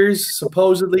Spears,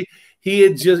 supposedly, he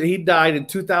died in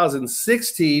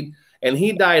 2016, and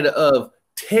he died of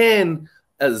 10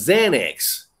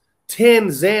 Xanax. 10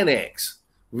 Xanax.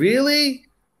 Really?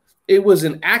 It was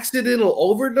an accidental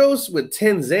overdose with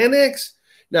 10 Xanax?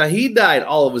 Now, he died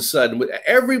all of a sudden.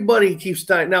 Everybody keeps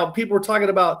dying. Now, people are talking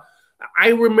about, I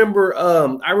remember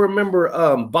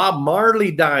Bob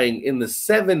Marley dying in the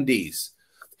 70s.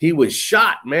 He was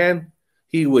shot, man.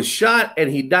 He was shot, and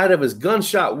he died of his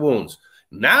gunshot wounds.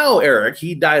 Now, Eric,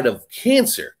 he died of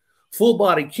cancer. Full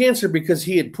body cancer because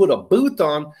he had put a boot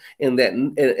on and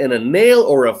a nail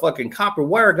or a fucking copper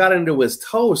wire got into his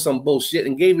toe, some bullshit,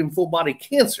 and gave him full body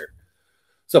cancer.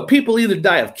 So people either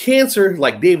die of cancer,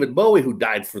 like David Bowie, who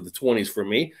died for the 20s for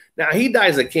me. Now he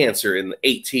dies of cancer in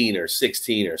 18 or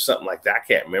 16 or something like that. I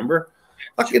can't remember.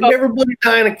 Fucking everybody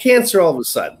dying of cancer all of a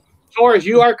sudden. Torres,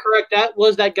 you are correct. That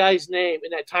was that guy's name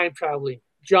in that time traveling.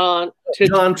 John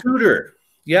Tudor.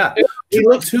 Yeah. He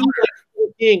looks Tudor.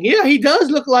 King. Yeah, he does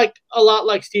look like a lot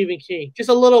like Stephen King, just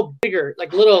a little bigger,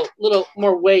 like little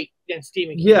more weight than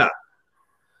Stephen King. Yeah,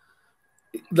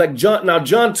 like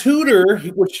John Tudor,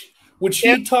 which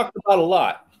he talked about a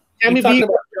lot. He talked about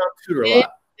John Tudor a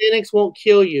lot. Xanax won't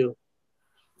kill you.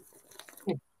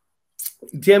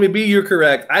 Tammy B, you're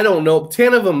correct. I don't know.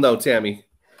 10 of them, though, Tammy.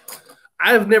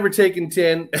 I have never taken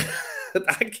 10.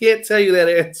 I can't tell you that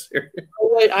answer. Oh,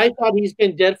 wait, I thought he's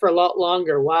been dead for a lot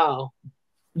longer. Wow.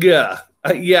 Yeah.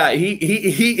 Yeah.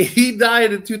 He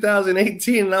died in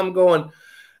 2018, and I'm going,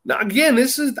 now, again,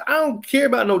 I don't care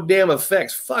about no damn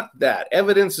effects. Fuck that.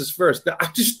 Evidence is first. Now, I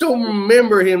just don't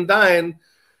remember him dying.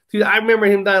 Dude, I remember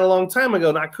him dying a long time ago,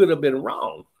 and I could have been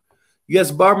wrong.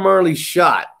 Yes, Bob Marley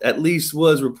shot, at least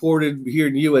was reported here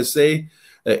in USA.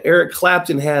 Eric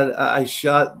Clapton had I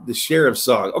Shot the Sheriff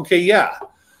song. Okay, yeah,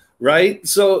 right?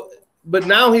 So, but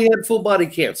now he had full body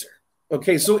cancer.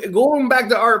 Okay, so going back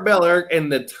to Art Bell, Eric,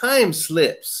 and the time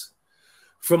slips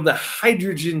from the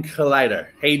Hadron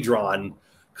Collider.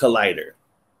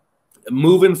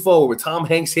 Moving forward, Tom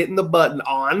Hanks hitting the button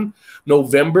on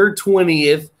November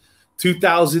 20th,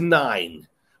 2009,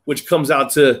 which comes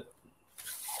out to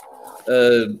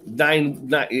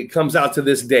it comes out to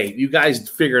this date. You guys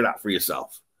figure it out for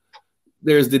yourself.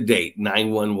 There's the date,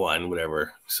 9/11,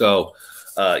 whatever. So,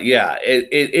 yeah,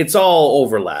 it's all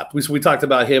overlap. We talked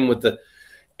about him with the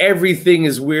everything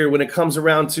is weird when it comes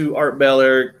around to Art Bell,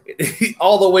 Eric,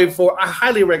 all the way forward. I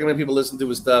highly recommend people listen to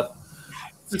his stuff.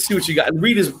 Let's see what you got. And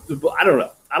read his. I don't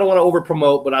know. I don't want to over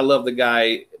promote, but I love the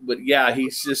guy. But yeah,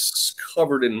 he's just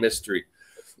covered in mystery.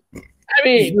 I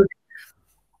mean,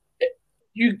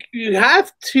 you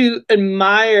have to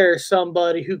admire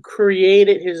somebody who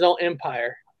created his own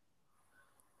empire.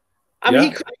 I mean,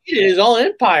 he created his own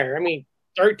empire. I mean,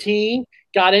 13,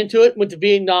 got into it, went to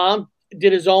Vietnam,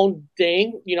 did his own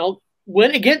thing. You know,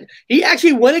 he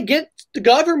actually went against the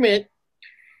government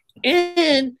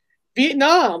in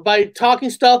Vietnam by talking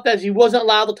stuff that he wasn't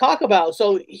allowed to talk about.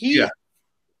 So he,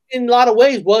 in a lot of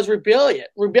ways, was rebellious.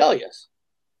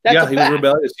 That's he was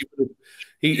rebellious.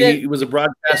 He was a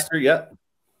broadcaster. Yeah,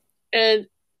 and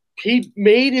he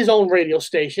made his own radio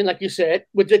station, like you said,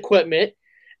 with the equipment,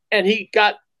 and he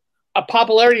got a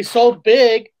popularity so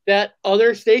big that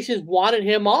other stations wanted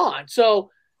him on.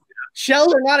 So,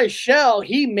 shell or not a shell,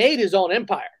 he made his own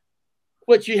empire,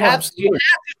 which you have to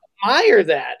admire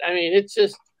that. I mean, it's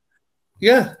just.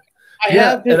 Yeah. I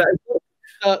have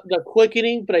the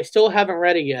quickening, but I still haven't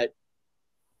read it yet.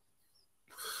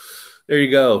 There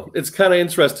you go. It's kind of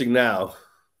interesting now.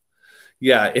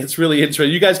 Yeah, it's really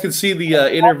interesting. You guys can see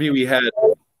the interview he had. He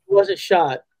wasn't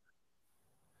shot.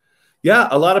 Yeah,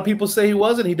 a lot of people say he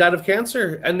wasn't. He died of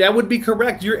cancer, and that would be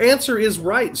correct. Your answer is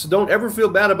right, so don't ever feel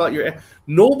bad about your.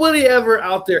 Nobody ever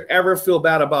out there ever feel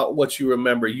bad about what you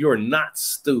remember. You're not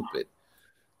stupid.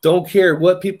 Don't care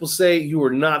what people say. You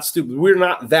are not stupid. We're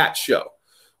not that show.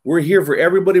 We're here for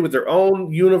everybody with their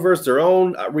own universe, their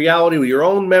own reality, with your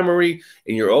own memory,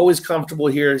 and you're always comfortable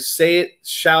here. Say it,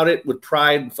 shout it with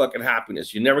pride and fucking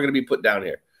happiness. You're never going to be put down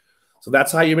here. So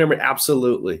that's how you remember it.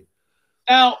 Absolutely.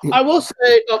 Now, I will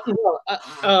say,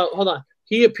 hold on.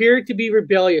 He appeared to be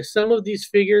rebellious. Some of these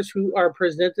figures who are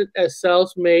presented as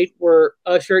self-made were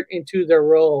ushered into their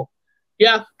role.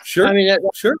 Yeah, sure. I mean,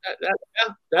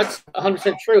 that's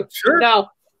 100% true. Sure.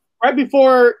 Now, right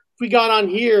before we got on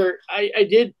here, I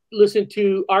did listen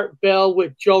to Art Bell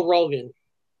with Joe Rogan.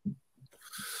 Okay?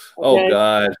 Oh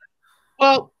God.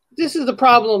 Well, this is the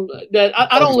problem that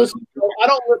I don't listen. I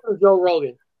don't listen to Joe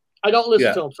Rogan. I don't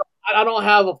listen to him. So I don't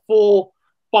have a full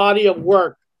body of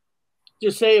work to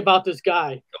say about this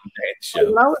guy.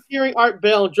 When I was hearing Art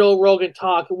Bell and Joe Rogan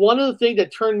talk, one of the things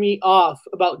that turned me off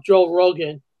about Joe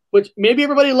Rogan, which maybe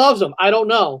everybody loves him, I don't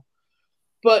know,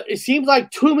 but it seems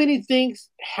like too many things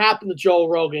happen to Joe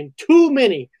Rogan. Too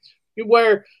many.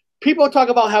 Where people talk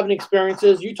about having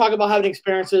experiences, you talk about having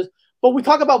experiences, but we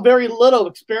talk about very little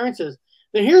experiences.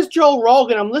 Now here's Joe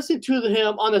Rogan. I'm listening to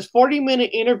him on this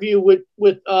 40-minute interview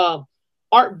with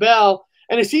Art Bell,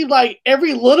 and it seems like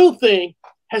every little thing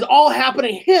has all happened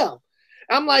to him.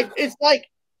 I'm like, it's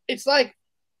like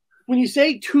when you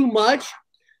say too much,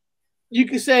 you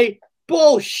can say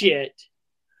bullshit.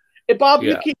 If Bob,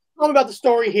 you keep talking about the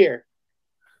story here,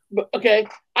 but okay,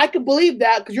 I can believe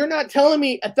that because you're not telling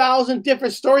me 1,000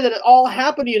 different stories that it all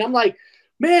happened to you. And I'm like,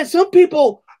 man, some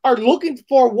people are looking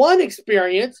for one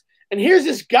experience, and here's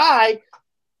this guy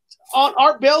on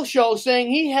Art Bell show saying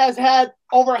he has had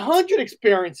over 100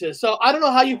 experiences. So I don't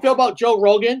know how you feel about Joe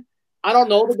Rogan. I don't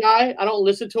know the guy. I don't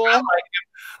listen to him.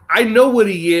 I know what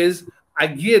he is. I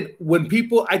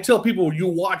tell people, you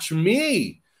watch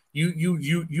me. You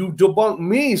debunk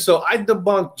me. So I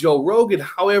debunk Joe Rogan.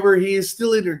 However, he is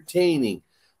still entertaining.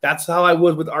 That's how I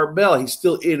was with Art Bell. He's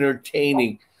still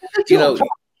entertaining. You know,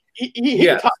 he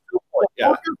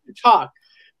talk.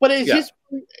 But it's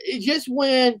just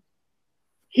when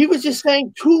he was just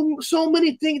saying so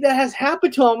many things that has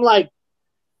happened to him. Like,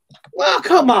 Well,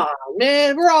 come on,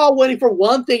 man. We're all waiting for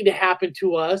one thing to happen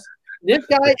to us. This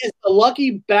guy is the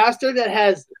lucky bastard that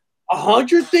has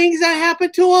 100 things that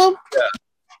happen to him. Yeah.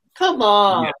 Come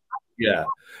on. Yeah.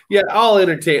 All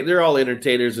entertain. They're all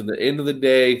entertainers. At the end of the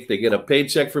day, they get a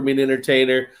paycheck from being an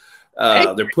entertainer.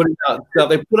 They're putting out stuff.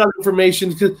 They put out information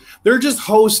because they're just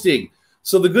hosting.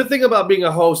 So the good thing about being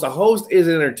a host is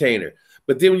an entertainer.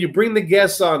 But then when you bring the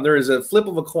guests on, there is a flip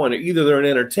of a coin. Either they're an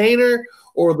entertainer,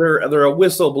 or they're a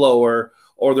whistleblower,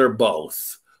 or they're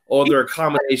both, or they're a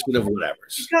combination of whatever.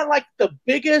 He's got like the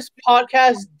biggest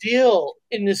podcast deal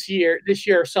in this year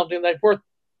or something, like worth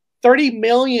 $30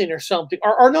 million or something,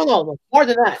 or no, more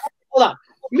than that. Hold on,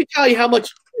 let me tell you how much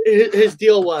his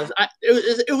deal was.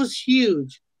 It was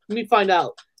huge. Let me find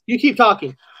out. You keep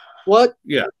talking. What?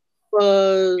 Yeah.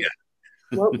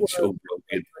 What was Joe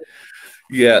Rogan.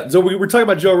 Yeah, so we were talking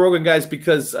about Joe Rogan, guys,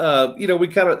 because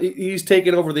he's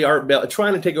taking over the Art Bell,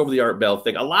 trying to take over the Art Bell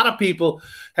thing. A lot of people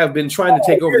have been trying to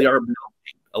take over the Art Bell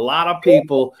thing. A lot of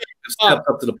people have stepped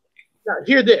up to the plate. Now,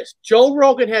 hear this: Joe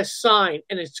Rogan has signed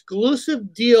an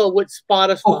exclusive deal with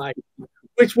Spotify,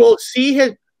 which will see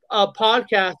his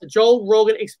podcast, the Joe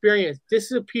Rogan Experience,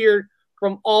 disappear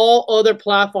from all other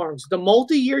platforms. The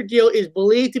multi-year deal is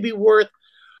believed to be worth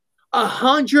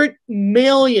 $100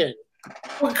 million.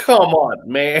 Well, come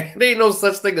on, man. There ain't no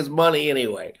such thing as money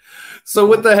anyway. So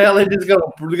what the hell? They're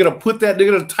gonna put that.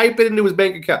 They're gonna type it into his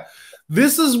bank account.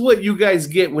 This is what you guys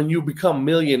get when you become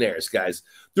millionaires, guys.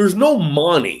 There's no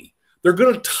money. They're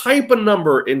gonna type a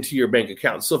number into your bank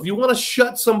account. So if you want to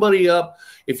shut somebody up,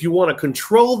 if you want to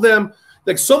control them,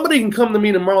 like somebody can come to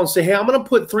me tomorrow and say, "Hey, I'm gonna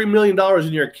put $3 million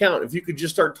in your account if you could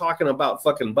just start talking about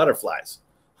fucking butterflies."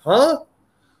 Huh?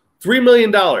 $3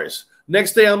 million.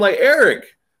 Next day, I'm like,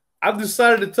 Eric, I've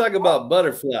decided to talk about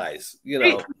butterflies.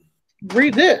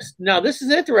 Read this. Now, this is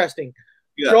interesting.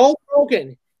 Yeah. Joe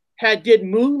Rogan did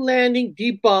moon landing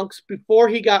debunks before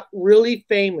he got really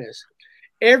famous.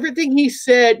 Everything he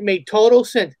said made total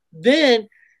sense. Then,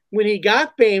 when he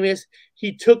got famous,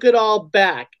 he took it all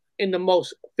back in the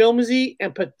most flimsy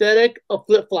and pathetic of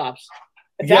flip-flops.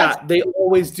 Yeah, they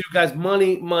always do, guys.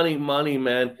 Money,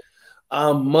 man.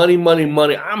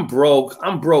 Money. I'm broke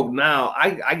now.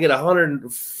 I get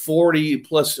 140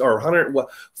 plus or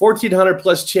 1,400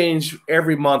 plus change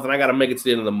every month, and I got to make it to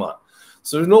the end of the month.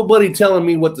 So there's nobody telling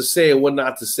me what to say and what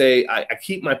not to say. I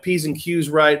keep my P's and Q's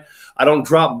right. I don't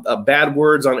drop bad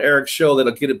words on Eric's show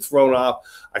that'll get it thrown off.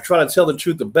 I try to tell the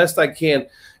truth the best I can,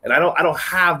 and I don't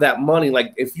have that money.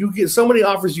 Like if somebody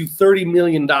offers you $30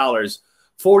 million, $40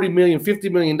 million,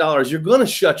 $50 million, you're gonna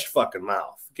shut your fucking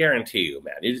mouth. Guarantee you,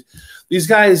 man. These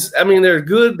guys, I mean, they're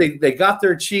good. They got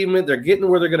their achievement. They're getting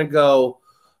where they're going to go,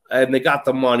 and they got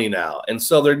the money now. And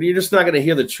so you're just not going to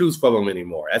hear the truth from them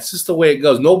anymore. That's just the way it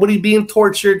goes. Nobody being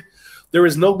tortured. There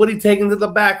is nobody taken to the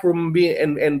back room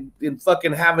and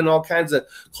fucking having all kinds of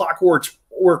clockwork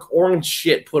orange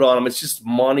shit put on them. It's just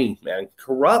money, man.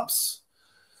 Corrupts.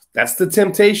 That's the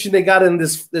temptation they got in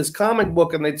this comic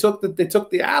book, and they took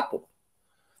the apple.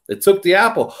 They took the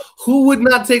apple. Who would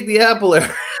not take the apple? I'm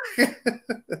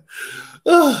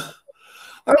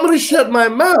going to shut my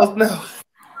mouth now.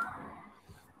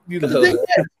 You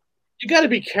got to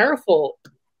be careful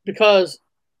because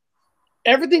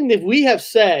everything that we have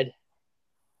said,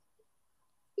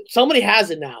 somebody has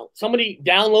it now. Somebody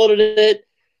downloaded it.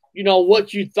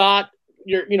 What you thought.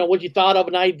 What you thought of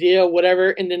an idea, whatever,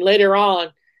 and then later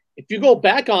on, if you go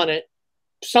back on it,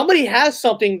 somebody has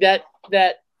something that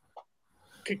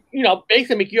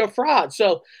basically make you a fraud.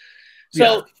 So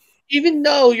even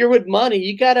though you're with money,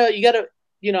 you gotta,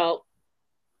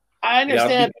 I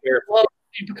understand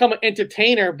you become an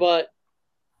entertainer, but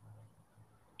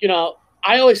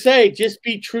I always say just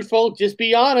be truthful, just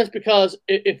be honest, because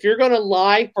if you're gonna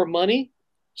lie for money,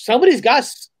 somebody's got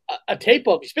a tape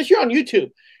of, especially on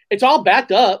YouTube. It's all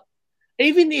backed up.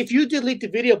 Even if you delete the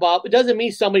video, Bob, it doesn't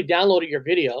mean somebody downloaded your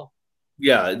video.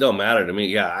 Yeah, it don't matter to me.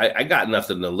 Yeah, I got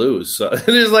nothing to lose. So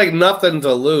there's like nothing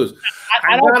to lose.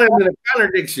 I got into a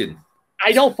contradiction.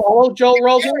 I don't follow Joe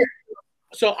Rogan,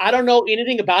 so I don't know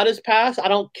anything about his past. I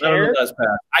don't care.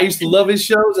 I used to love his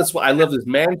shows. That's why I love his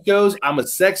man shows. I'm a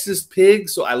sexist pig,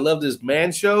 so I love his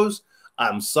man shows.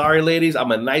 I'm sorry, ladies. I'm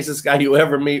the nicest guy you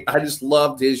ever meet. I just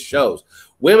loved his shows.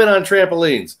 Women on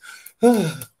trampolines. Come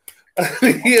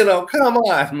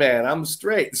on, man. I'm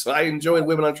straight, so I enjoyed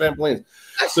Women on Trampolines.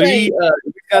 So he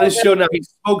got his show now. He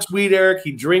smokes weed, Eric.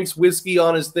 He drinks whiskey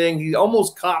on his thing. He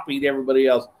almost copied everybody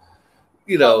else.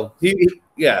 It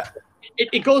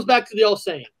goes back to the old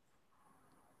saying,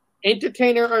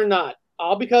 entertainer or not,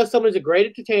 all because someone's a great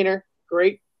entertainer,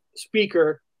 great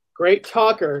speaker, great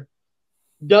talker,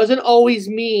 doesn't always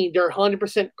mean they're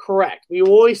 100% correct. We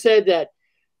always said that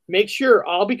make sure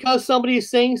all because somebody is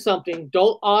saying something,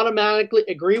 don't automatically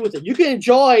agree with it. You can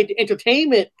enjoy the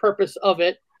entertainment purpose of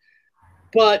it,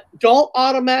 but don't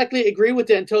automatically agree with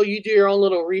it until you do your own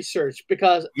little research.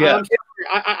 Because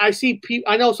I see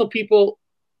people, I know some people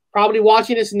probably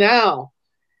watching this now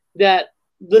that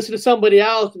listen to somebody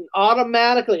else and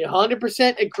automatically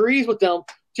 100% agrees with them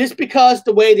just because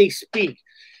the way they speak.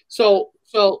 So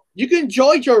you can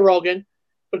enjoy Joe Rogan,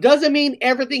 but it doesn't mean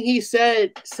everything he's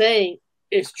saying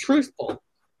is truthful.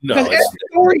 No, because every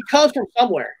story comes from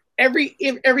somewhere. Every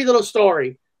little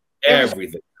story.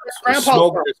 Everything.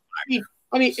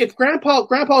 I mean, if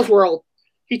Grandpa's World,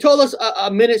 he told us a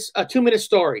 2-minute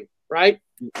story, right?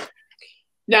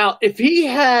 Now, if he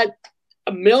had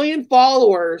 1 million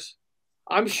followers,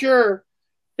 I'm sure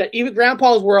that even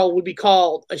Grandpa's World would be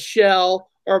called a shell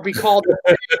or be called. You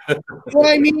know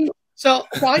what I mean? So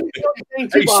I saying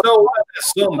too, Bob,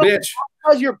 bitch.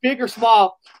 Because you're big or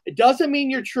small, it doesn't mean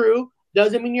you're true.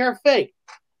 Doesn't mean you're fake.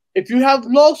 If you have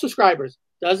low subscribers,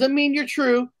 doesn't mean you're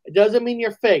true. It doesn't mean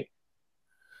you're fake.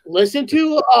 Listen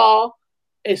to all.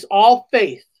 It's all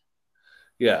faith.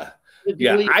 Yeah.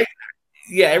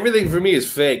 Everything for me is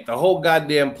fake. The whole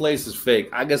goddamn place is fake.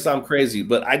 I guess I'm crazy,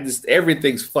 but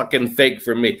everything's fucking fake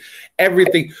for me.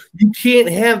 Everything. You can't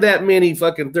have that many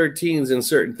fucking 13s in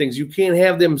certain things. You can't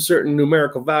have them certain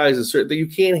numerical values in certain things. You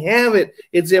can't have it.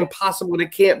 It's impossible.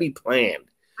 It can't be planned.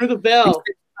 Through the bell.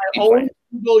 I always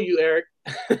Google you, Eric.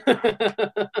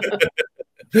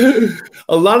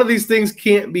 A lot of these things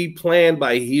can't be planned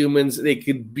by humans. They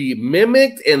could be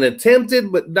mimicked and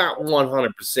attempted, but not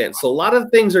 100%. So a lot of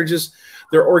things are just,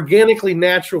 they're organically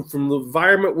natural from the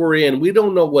environment we're in. We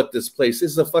don't know what this place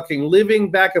is. A fucking living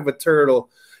back of a turtle,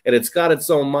 and it's got its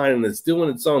own mind and it's doing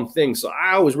its own thing. So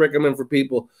I always recommend for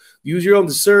people, use your own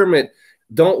discernment.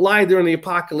 Don't lie during the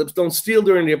apocalypse. Don't steal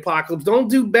during the apocalypse. Don't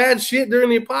do bad shit during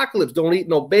the apocalypse. Don't eat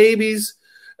no babies.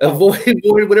 Avoid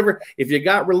whatever. If you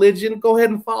got religion, go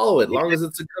ahead and follow it, as long as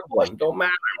it's a good one. Don't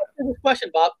matter. Question,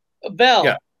 Bob.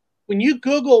 Bell, when you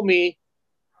Google me,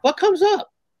 what comes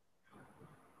up?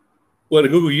 What, to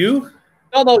Google you?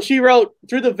 No, she wrote,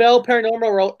 through the veil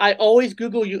paranormal wrote, I always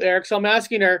Google you, Eric. So I'm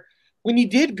asking her, when you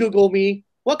did Google me,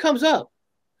 what comes up?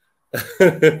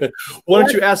 Why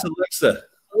don't you ask Alexa?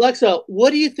 Alexa, what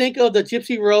do you think of the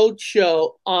Gypsy Road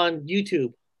show on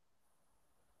YouTube?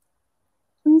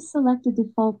 Please select a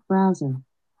default browser.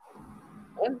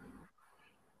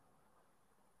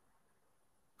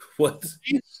 What?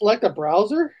 Please select a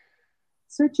browser?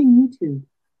 Searching YouTube.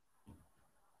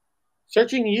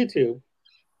 Searching YouTube.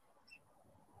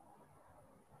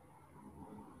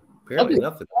 Apparently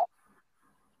nothing.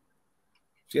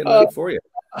 She had nothing for you.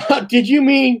 Did you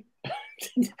mean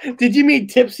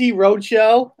Tipsy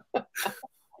Roadshow?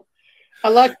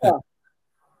 Alexa,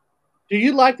 do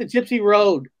you like the Gypsy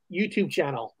Road YouTube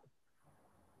channel?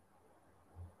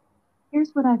 Here's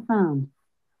what I found.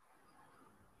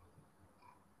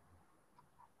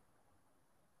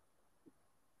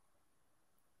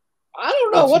 I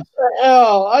don't know what the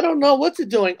hell. I don't know what's it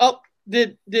doing. Oh,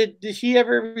 did she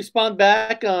ever respond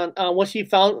back on what she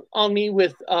found on me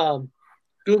with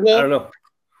Google? I don't know.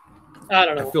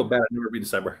 I feel bad. I never read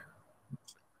Cyber.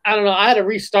 I don't know. I had to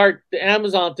restart the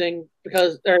Amazon thing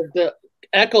or the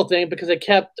Echo thing because it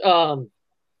kept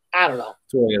I don't know.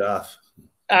 Throwing it off.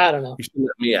 I don't know. You should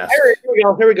let me ask.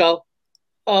 Here we go.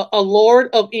 A Lord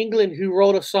of England who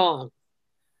wrote a song.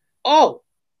 Oh,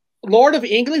 Lord of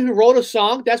England who wrote a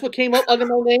song? That's what came up under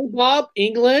my name, Bob?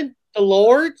 England? The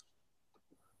Lord?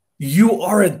 You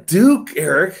are a duke,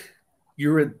 Eric.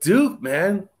 You're a duke,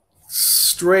 man.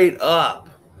 Straight up.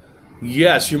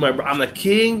 Yes, I'm the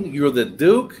king. You're the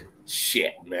duke.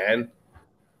 Shit, man.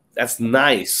 That's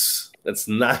nice. That's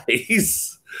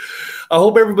nice. I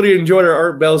hope everybody enjoyed our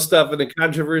Art Bell stuff and the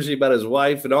controversy about his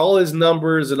wife and all his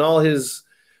numbers and all his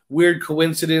weird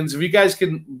coincidence. If you guys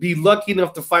can be lucky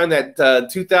enough to find that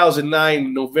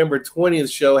 2009 November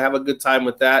 20th show, have a good time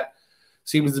with that.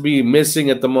 Seems to be missing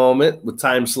at the moment with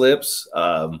time slips.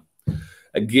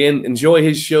 Again, enjoy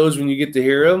his shows when you get to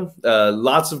hear him.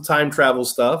 Lots of time travel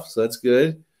stuff, so that's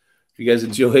good. If you guys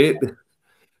enjoy it.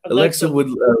 Alexa would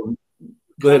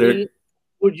go ahead, Eric.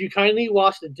 Would you kindly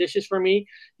wash the dishes for me?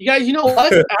 You guys, you know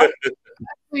what?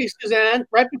 Actually, Suzanne,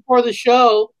 right before the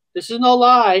show, this is no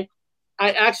lie,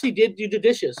 I actually did do the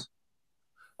dishes.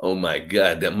 Oh, my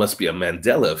God. That must be a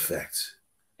Mandela effect.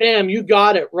 Bam, you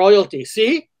got it. Royalty.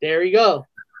 See? There you go.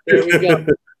 There we go.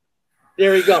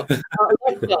 There we go.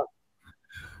 Alexa,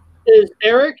 is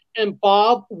Eric and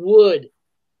Bob Wood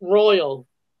royal?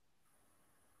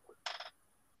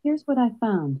 Here's what I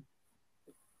found.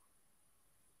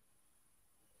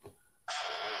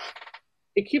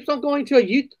 it keeps on going to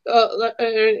an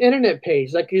internet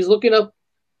page. Like he's looking up.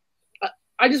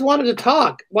 I just wanted to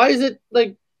talk. Why is it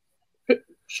like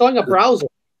showing a browser?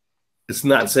 It's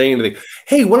not saying anything.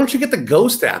 Hey, why don't you get the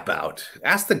Ghost app out?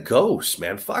 Ask the Ghost,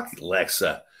 man. Fuck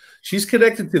Alexa. She's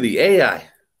connected to the AI,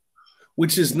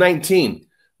 which is 19.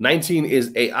 19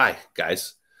 is AI,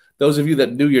 guys. Those of you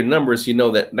that do your numbers, you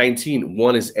know that 19,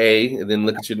 1 is A, and then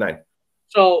look at your 9.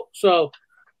 So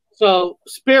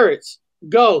spirits,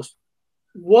 ghosts,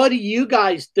 what do you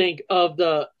guys think of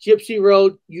the Gypsy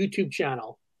Road YouTube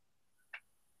channel?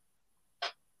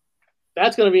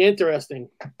 That's going to be interesting.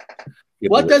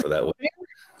 What does they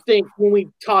think when we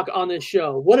talk on this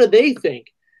show? What do they think?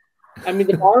 I mean,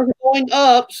 the bars are going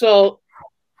up, so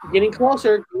getting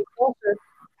closer.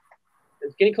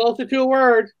 It's getting closer to a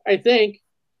word, I think.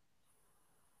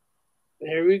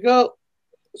 There we go.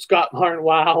 Scott Martin,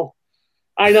 wow.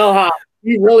 I know how.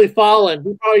 He's really fallen.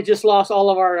 We probably just lost all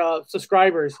of our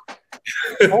subscribers.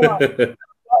 Hold on.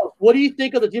 What do you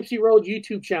think of the Gypsy Road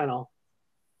YouTube channel?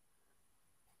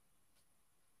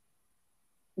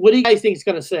 What do you guys think it's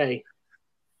going to say?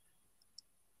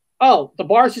 Oh, the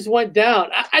bars just went down.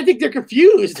 I think they're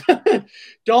confused.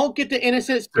 Don't get the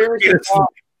innocent spirits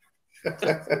involved.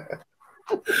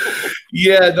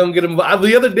 Yeah, don't get them.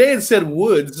 The other day it said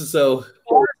Woods, so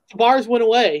the bars went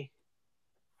away.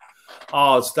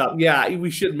 Oh, stop! Yeah,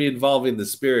 we shouldn't be involving the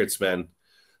spirits, man.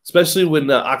 Especially when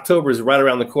October is right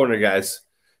around the corner, guys.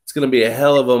 It's going to be a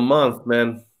hell of a month,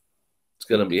 man. It's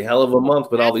going to be a hell of a month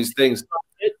with all these things.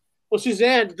 Well,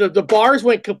 Suzanne, the bars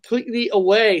went completely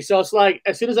away. So it's like,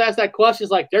 as soon as I ask that question,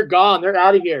 it's like, they're gone. They're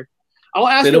out of here. I'll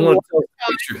ask it one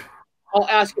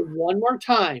more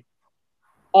time.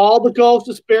 All the ghosts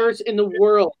and spirits in the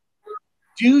world,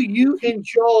 do you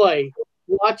enjoy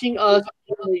watching us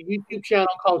on a YouTube channel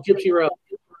called Gypsy Road?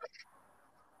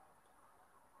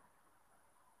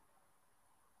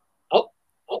 Oh.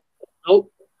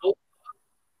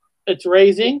 It's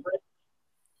raising.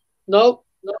 Nope.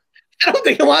 I don't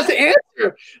think it wants to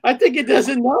answer. I think it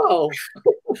doesn't know.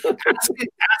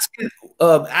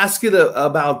 Ask it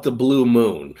about the blue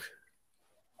moon.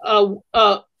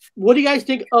 What do you guys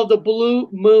think of the blue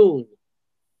moon?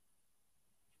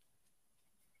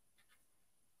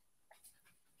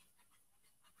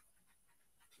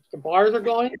 The bars are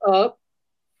going up.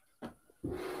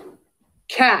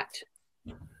 Cat.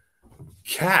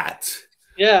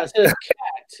 Yeah, it says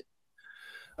cat.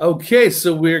 Okay,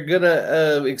 so we're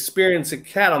gonna experience a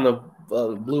cat on the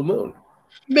blue moon.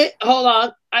 Hold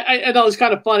on, I know it's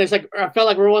kind of fun. It's like I felt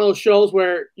like we're one of those shows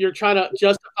where you're trying to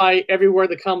justify every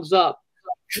word that comes up.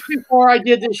 Before I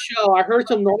did this show, I heard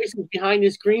some noises behind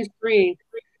this green screen,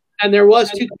 and there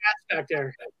was 2 cats back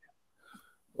there.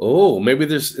 Oh, maybe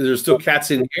there's still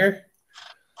cats in here.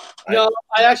 No,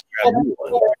 I actually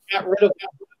got rid of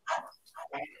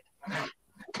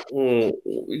them.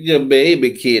 Your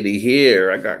baby kitty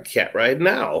here. I got a cat right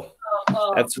now.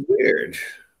 That's weird.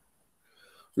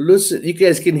 Listen, you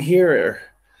guys can hear her.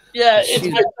 Yeah, it's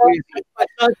my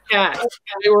son's cat.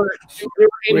 They were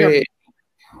in here.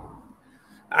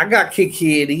 I got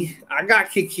Kikitty.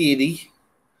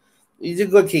 He's a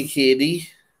good Kikitty.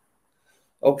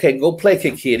 Okay, go play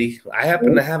Kikitty. I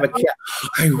happen to have a cat.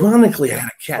 Ironically, I had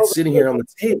a cat sitting here on the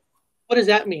table. What does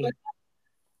that mean?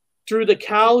 Threw the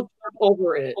cow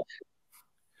over it.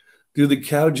 Did the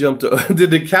cow jump did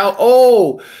the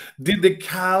cow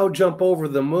jump over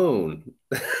the moon?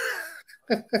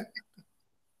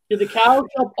 Did the cow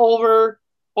jump over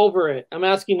it? I'm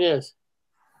asking this.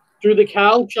 Did the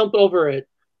cow jump over it?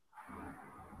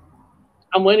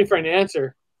 I'm waiting for an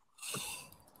answer.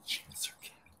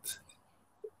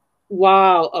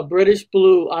 Wow, a British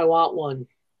blue. I want one.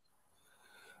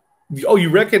 Oh, you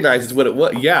recognize what it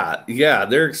was? Yeah,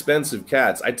 they're expensive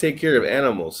cats. I take care of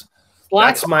animals.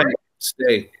 That's my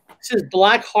stay. This is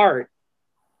Black Heart.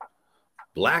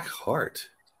 Black Heart.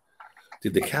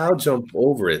 Did the cow jump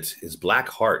over it? Is Black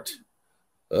Heart?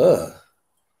 Us?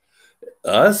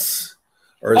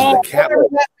 Or is the cat?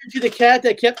 What happened to the cat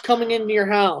that kept coming into your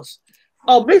house?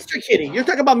 Oh, Mystery Kitty. You're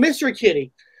talking about Mystery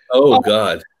Kitty. Oh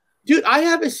God. Dude, I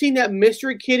haven't seen that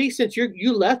Mystery Kitty since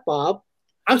you left, Bob.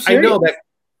 I'm serious.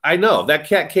 I know. That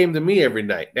cat came to me every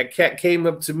night. That cat came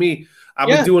up to me. I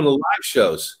was doing the live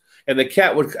shows. And the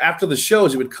cat would, after the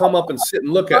shows, it would come up and sit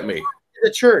and look at me.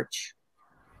 The church.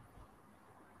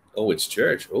 Oh, it's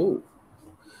church. Oh.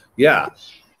 Yeah.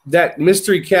 That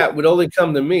mystery cat would only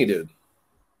come to me, dude.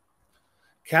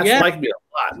 Cats like me a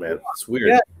lot, man. It's weird.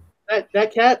 Yeah.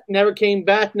 That cat never came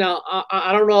back. Now,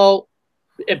 I don't know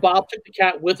if Bob took the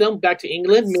cat with him back to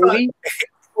England, maybe.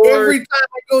 Every time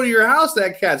I go to your house,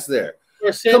 that cat's there.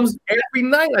 Comes every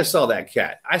night. I saw that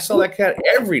cat. I saw that cat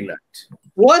every night.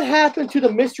 What happened to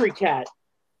the mystery cat?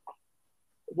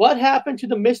 What happened to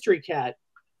the mystery cat?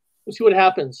 Let's see what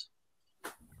happens.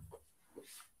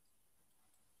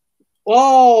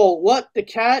 Oh, what? The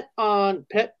cat on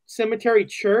Pet Cemetery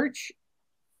Church?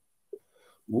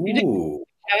 Ooh.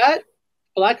 Cat?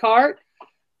 Black Heart?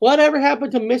 Whatever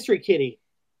happened to Mystery Kitty?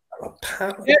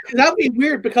 Yeah, that would be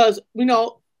weird because,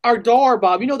 our door,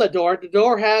 Bob, you know that door. The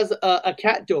door has a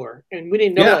cat door, and we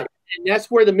didn't know it. And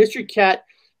that's where the mystery cat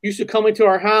used to come into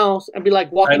our house and be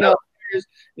like walking outstairs.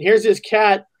 And here's this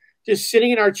cat just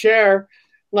sitting in our chair,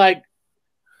 like,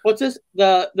 what's this?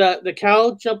 The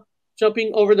cow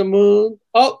jumping over the moon.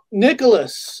 Oh,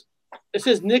 Nicholas. It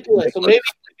says Nicholas. So maybe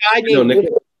the guy named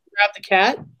Nicholas grabbed the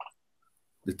cat.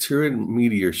 The Turin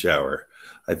meteor shower.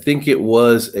 I think it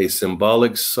was a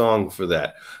symbolic song for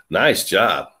that. Nice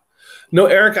job. No,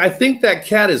 Eric, I think that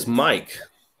cat is Mike,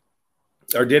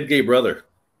 our dead gay brother.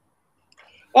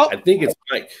 Oh, I think it's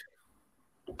Mike.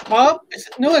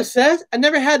 No, it says, I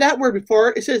never had that word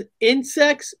before. It says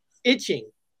insects itching.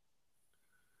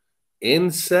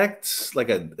 Insects? Like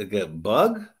a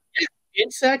bug? Yeah,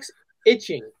 insects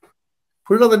itching.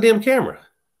 Put it on the damn camera.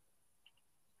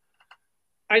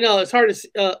 I know, it's hard to see.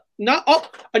 A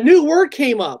new word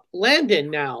came up. Landon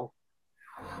now.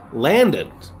 Landon.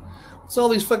 What's all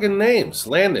these fucking names?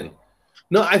 Landon.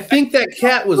 No, I think that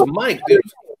cat was Mike, dude.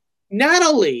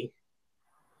 Natalie.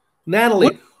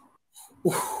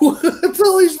 What's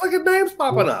all these fucking names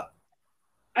popping up?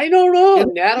 I don't know.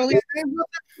 Natalie,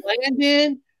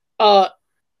 Landon,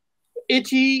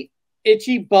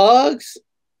 Itchy Bugs,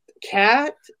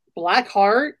 Cat, Black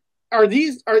Heart.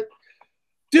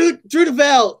 Dude, Drew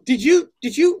DeVale, did you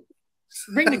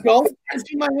bring the ghost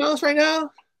into my house right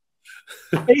now?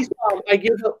 I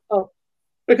give up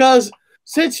because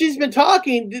since she's been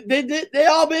talking, they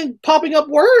all been popping up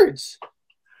words.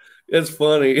 It's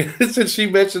funny. Since she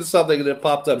mentioned something and it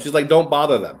popped up, she's like, "Don't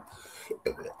bother them."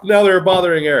 Now they're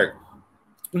bothering Eric.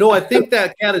 No, I think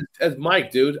that cat is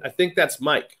Mike, dude. I think that's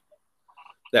Mike.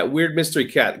 That weird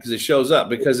mystery cat, because it shows up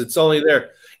because it's only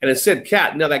there and it said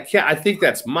cat. Now that cat, I think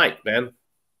that's Mike, man.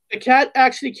 The cat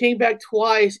actually came back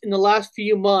twice in the last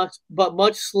few months, but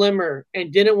much slimmer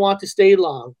and didn't want to stay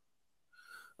long.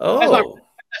 Oh,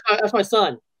 that's my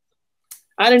son.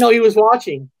 I didn't know he was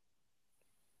watching.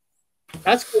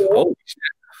 That's cool. Oh,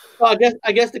 well,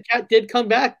 I guess the cat did come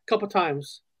back a couple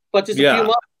times, but just a few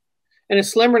months, and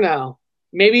it's slimmer now.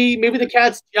 Maybe the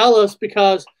cat's jealous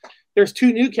because there's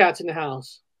 2 new cats in the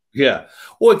house. Yeah.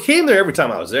 Well, it came there every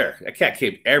time I was there. That cat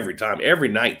came every time, every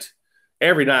night.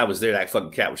 Every night I was there, that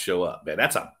fucking cat would show up, man.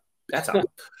 That's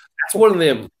one of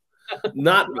them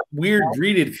not weird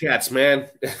breeded cats, man.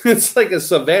 It's like a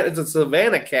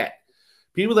savannah cat.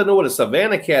 People that know what a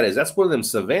savannah cat is, that's one of them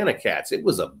savannah cats. It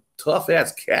was a tough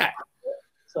ass cat.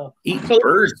 Eat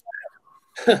birds.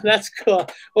 That's cool.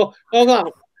 Well, hold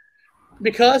on.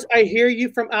 Because I hear you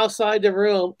from outside the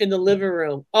room in the living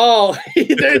room. Oh, they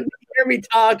hear me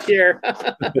talk here.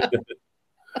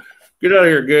 Get out of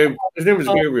here, Gabe. His name is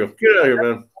Gabriel. Get out of here,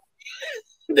 man.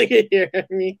 They can hear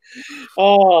me.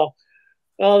 Oh,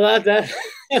 that's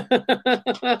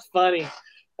funny.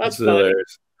 That's funny.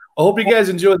 Hilarious. I hope you guys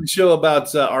enjoyed the show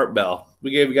about Art Bell. We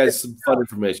gave you guys some fun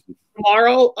information.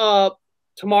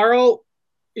 Tomorrow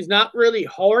is not really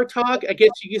horror talk. I guess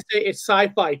you could say it's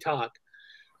sci-fi talk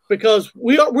because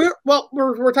we're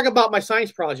talking about my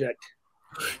science project.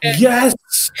 Yes.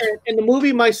 And the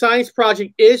movie My Science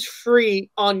Project is free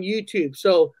on YouTube.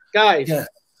 So, guys,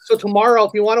 so tomorrow,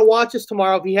 if you want to watch this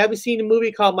tomorrow, if you haven't seen a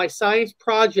movie called My Science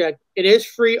Project, it is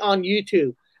free on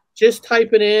YouTube. Just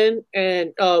type it in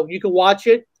and you can watch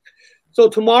it. So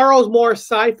tomorrow's more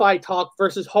sci-fi talk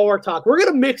versus horror talk. We're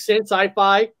going to mix in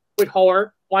sci-fi with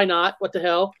horror. Why not? What the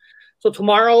hell? So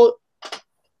tomorrow,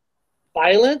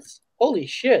 violence? Holy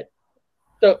shit.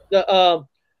 The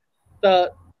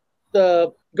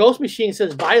ghost machine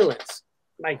says violence.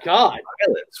 My God.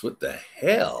 Violence? What the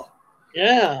hell?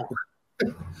 Yeah.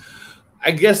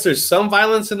 I guess there's some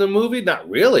violence in the movie. Not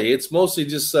really. It's mostly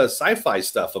just sci-fi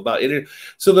stuff about it.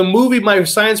 So the movie My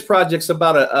Science Project's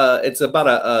about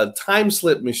a time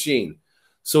slip machine.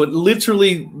 So it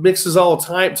literally mixes all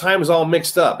time. Time is all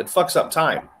mixed up. It fucks up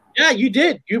time. Yeah, you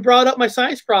did. You brought up My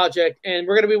Science Project, and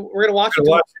we're gonna watch it.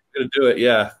 We're gonna do it.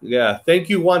 Yeah. Thank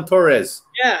you, Juan Torres.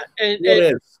 Yeah,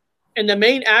 and the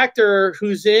main actor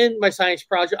who's in My Science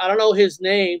Project, I don't know his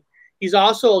name. He's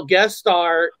also a guest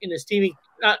star in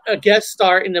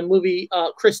the movie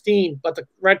Christine, but the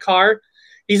red car.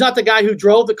 He's not the guy who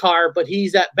drove the car, but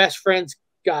he's that best friends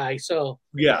guy. So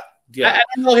yeah. I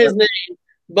don't know his name,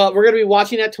 but we're gonna be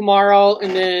watching that tomorrow,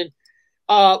 and then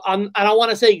I don't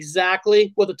want to say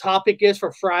exactly what the topic is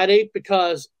for Friday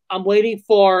because I'm waiting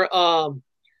for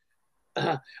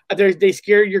they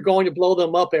scared you're going to blow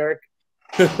them up, Eric.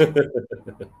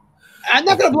 I'm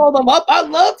not gonna blow them up. I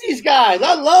love these guys.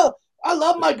 I love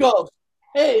my ghosts.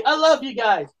 Hey, I love you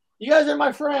guys. You guys are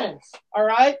my friends. All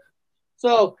right.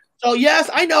 So yes,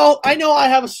 I know I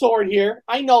have a sword here.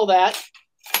 I know that.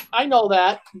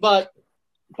 But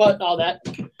all that.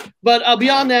 But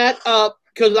beyond that,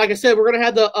 because like I said, we're gonna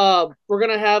have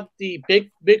the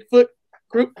Bigfoot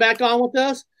group back on with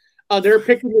us. They're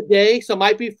picking the day, so it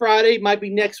might be Friday, might be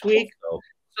next week.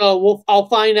 So I'll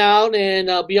find out.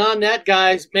 And beyond that,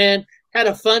 guys, man, had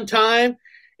a fun time.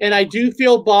 And I do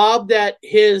feel, Bob, that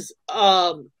his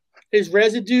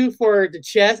residue for the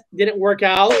chest didn't work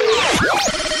out.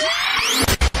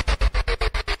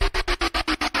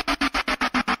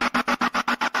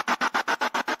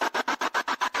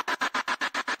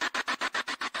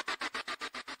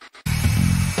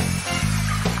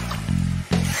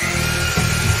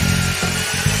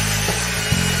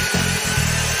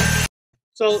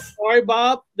 So sorry,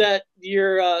 Bob, that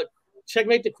your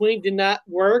Checkmate the Queen did not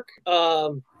work.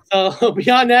 So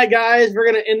beyond that, guys,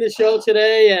 we're going to end the show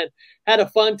today and had a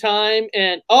fun time.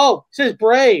 And, it says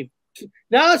brave.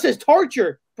 Now it says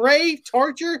torture. Brave,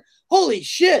 torture. Holy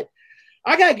shit.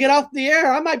 I got to get off the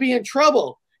air. I might be in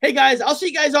trouble. Hey, guys, I'll see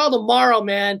you guys all tomorrow,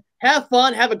 man. Have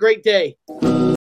fun. Have a great day.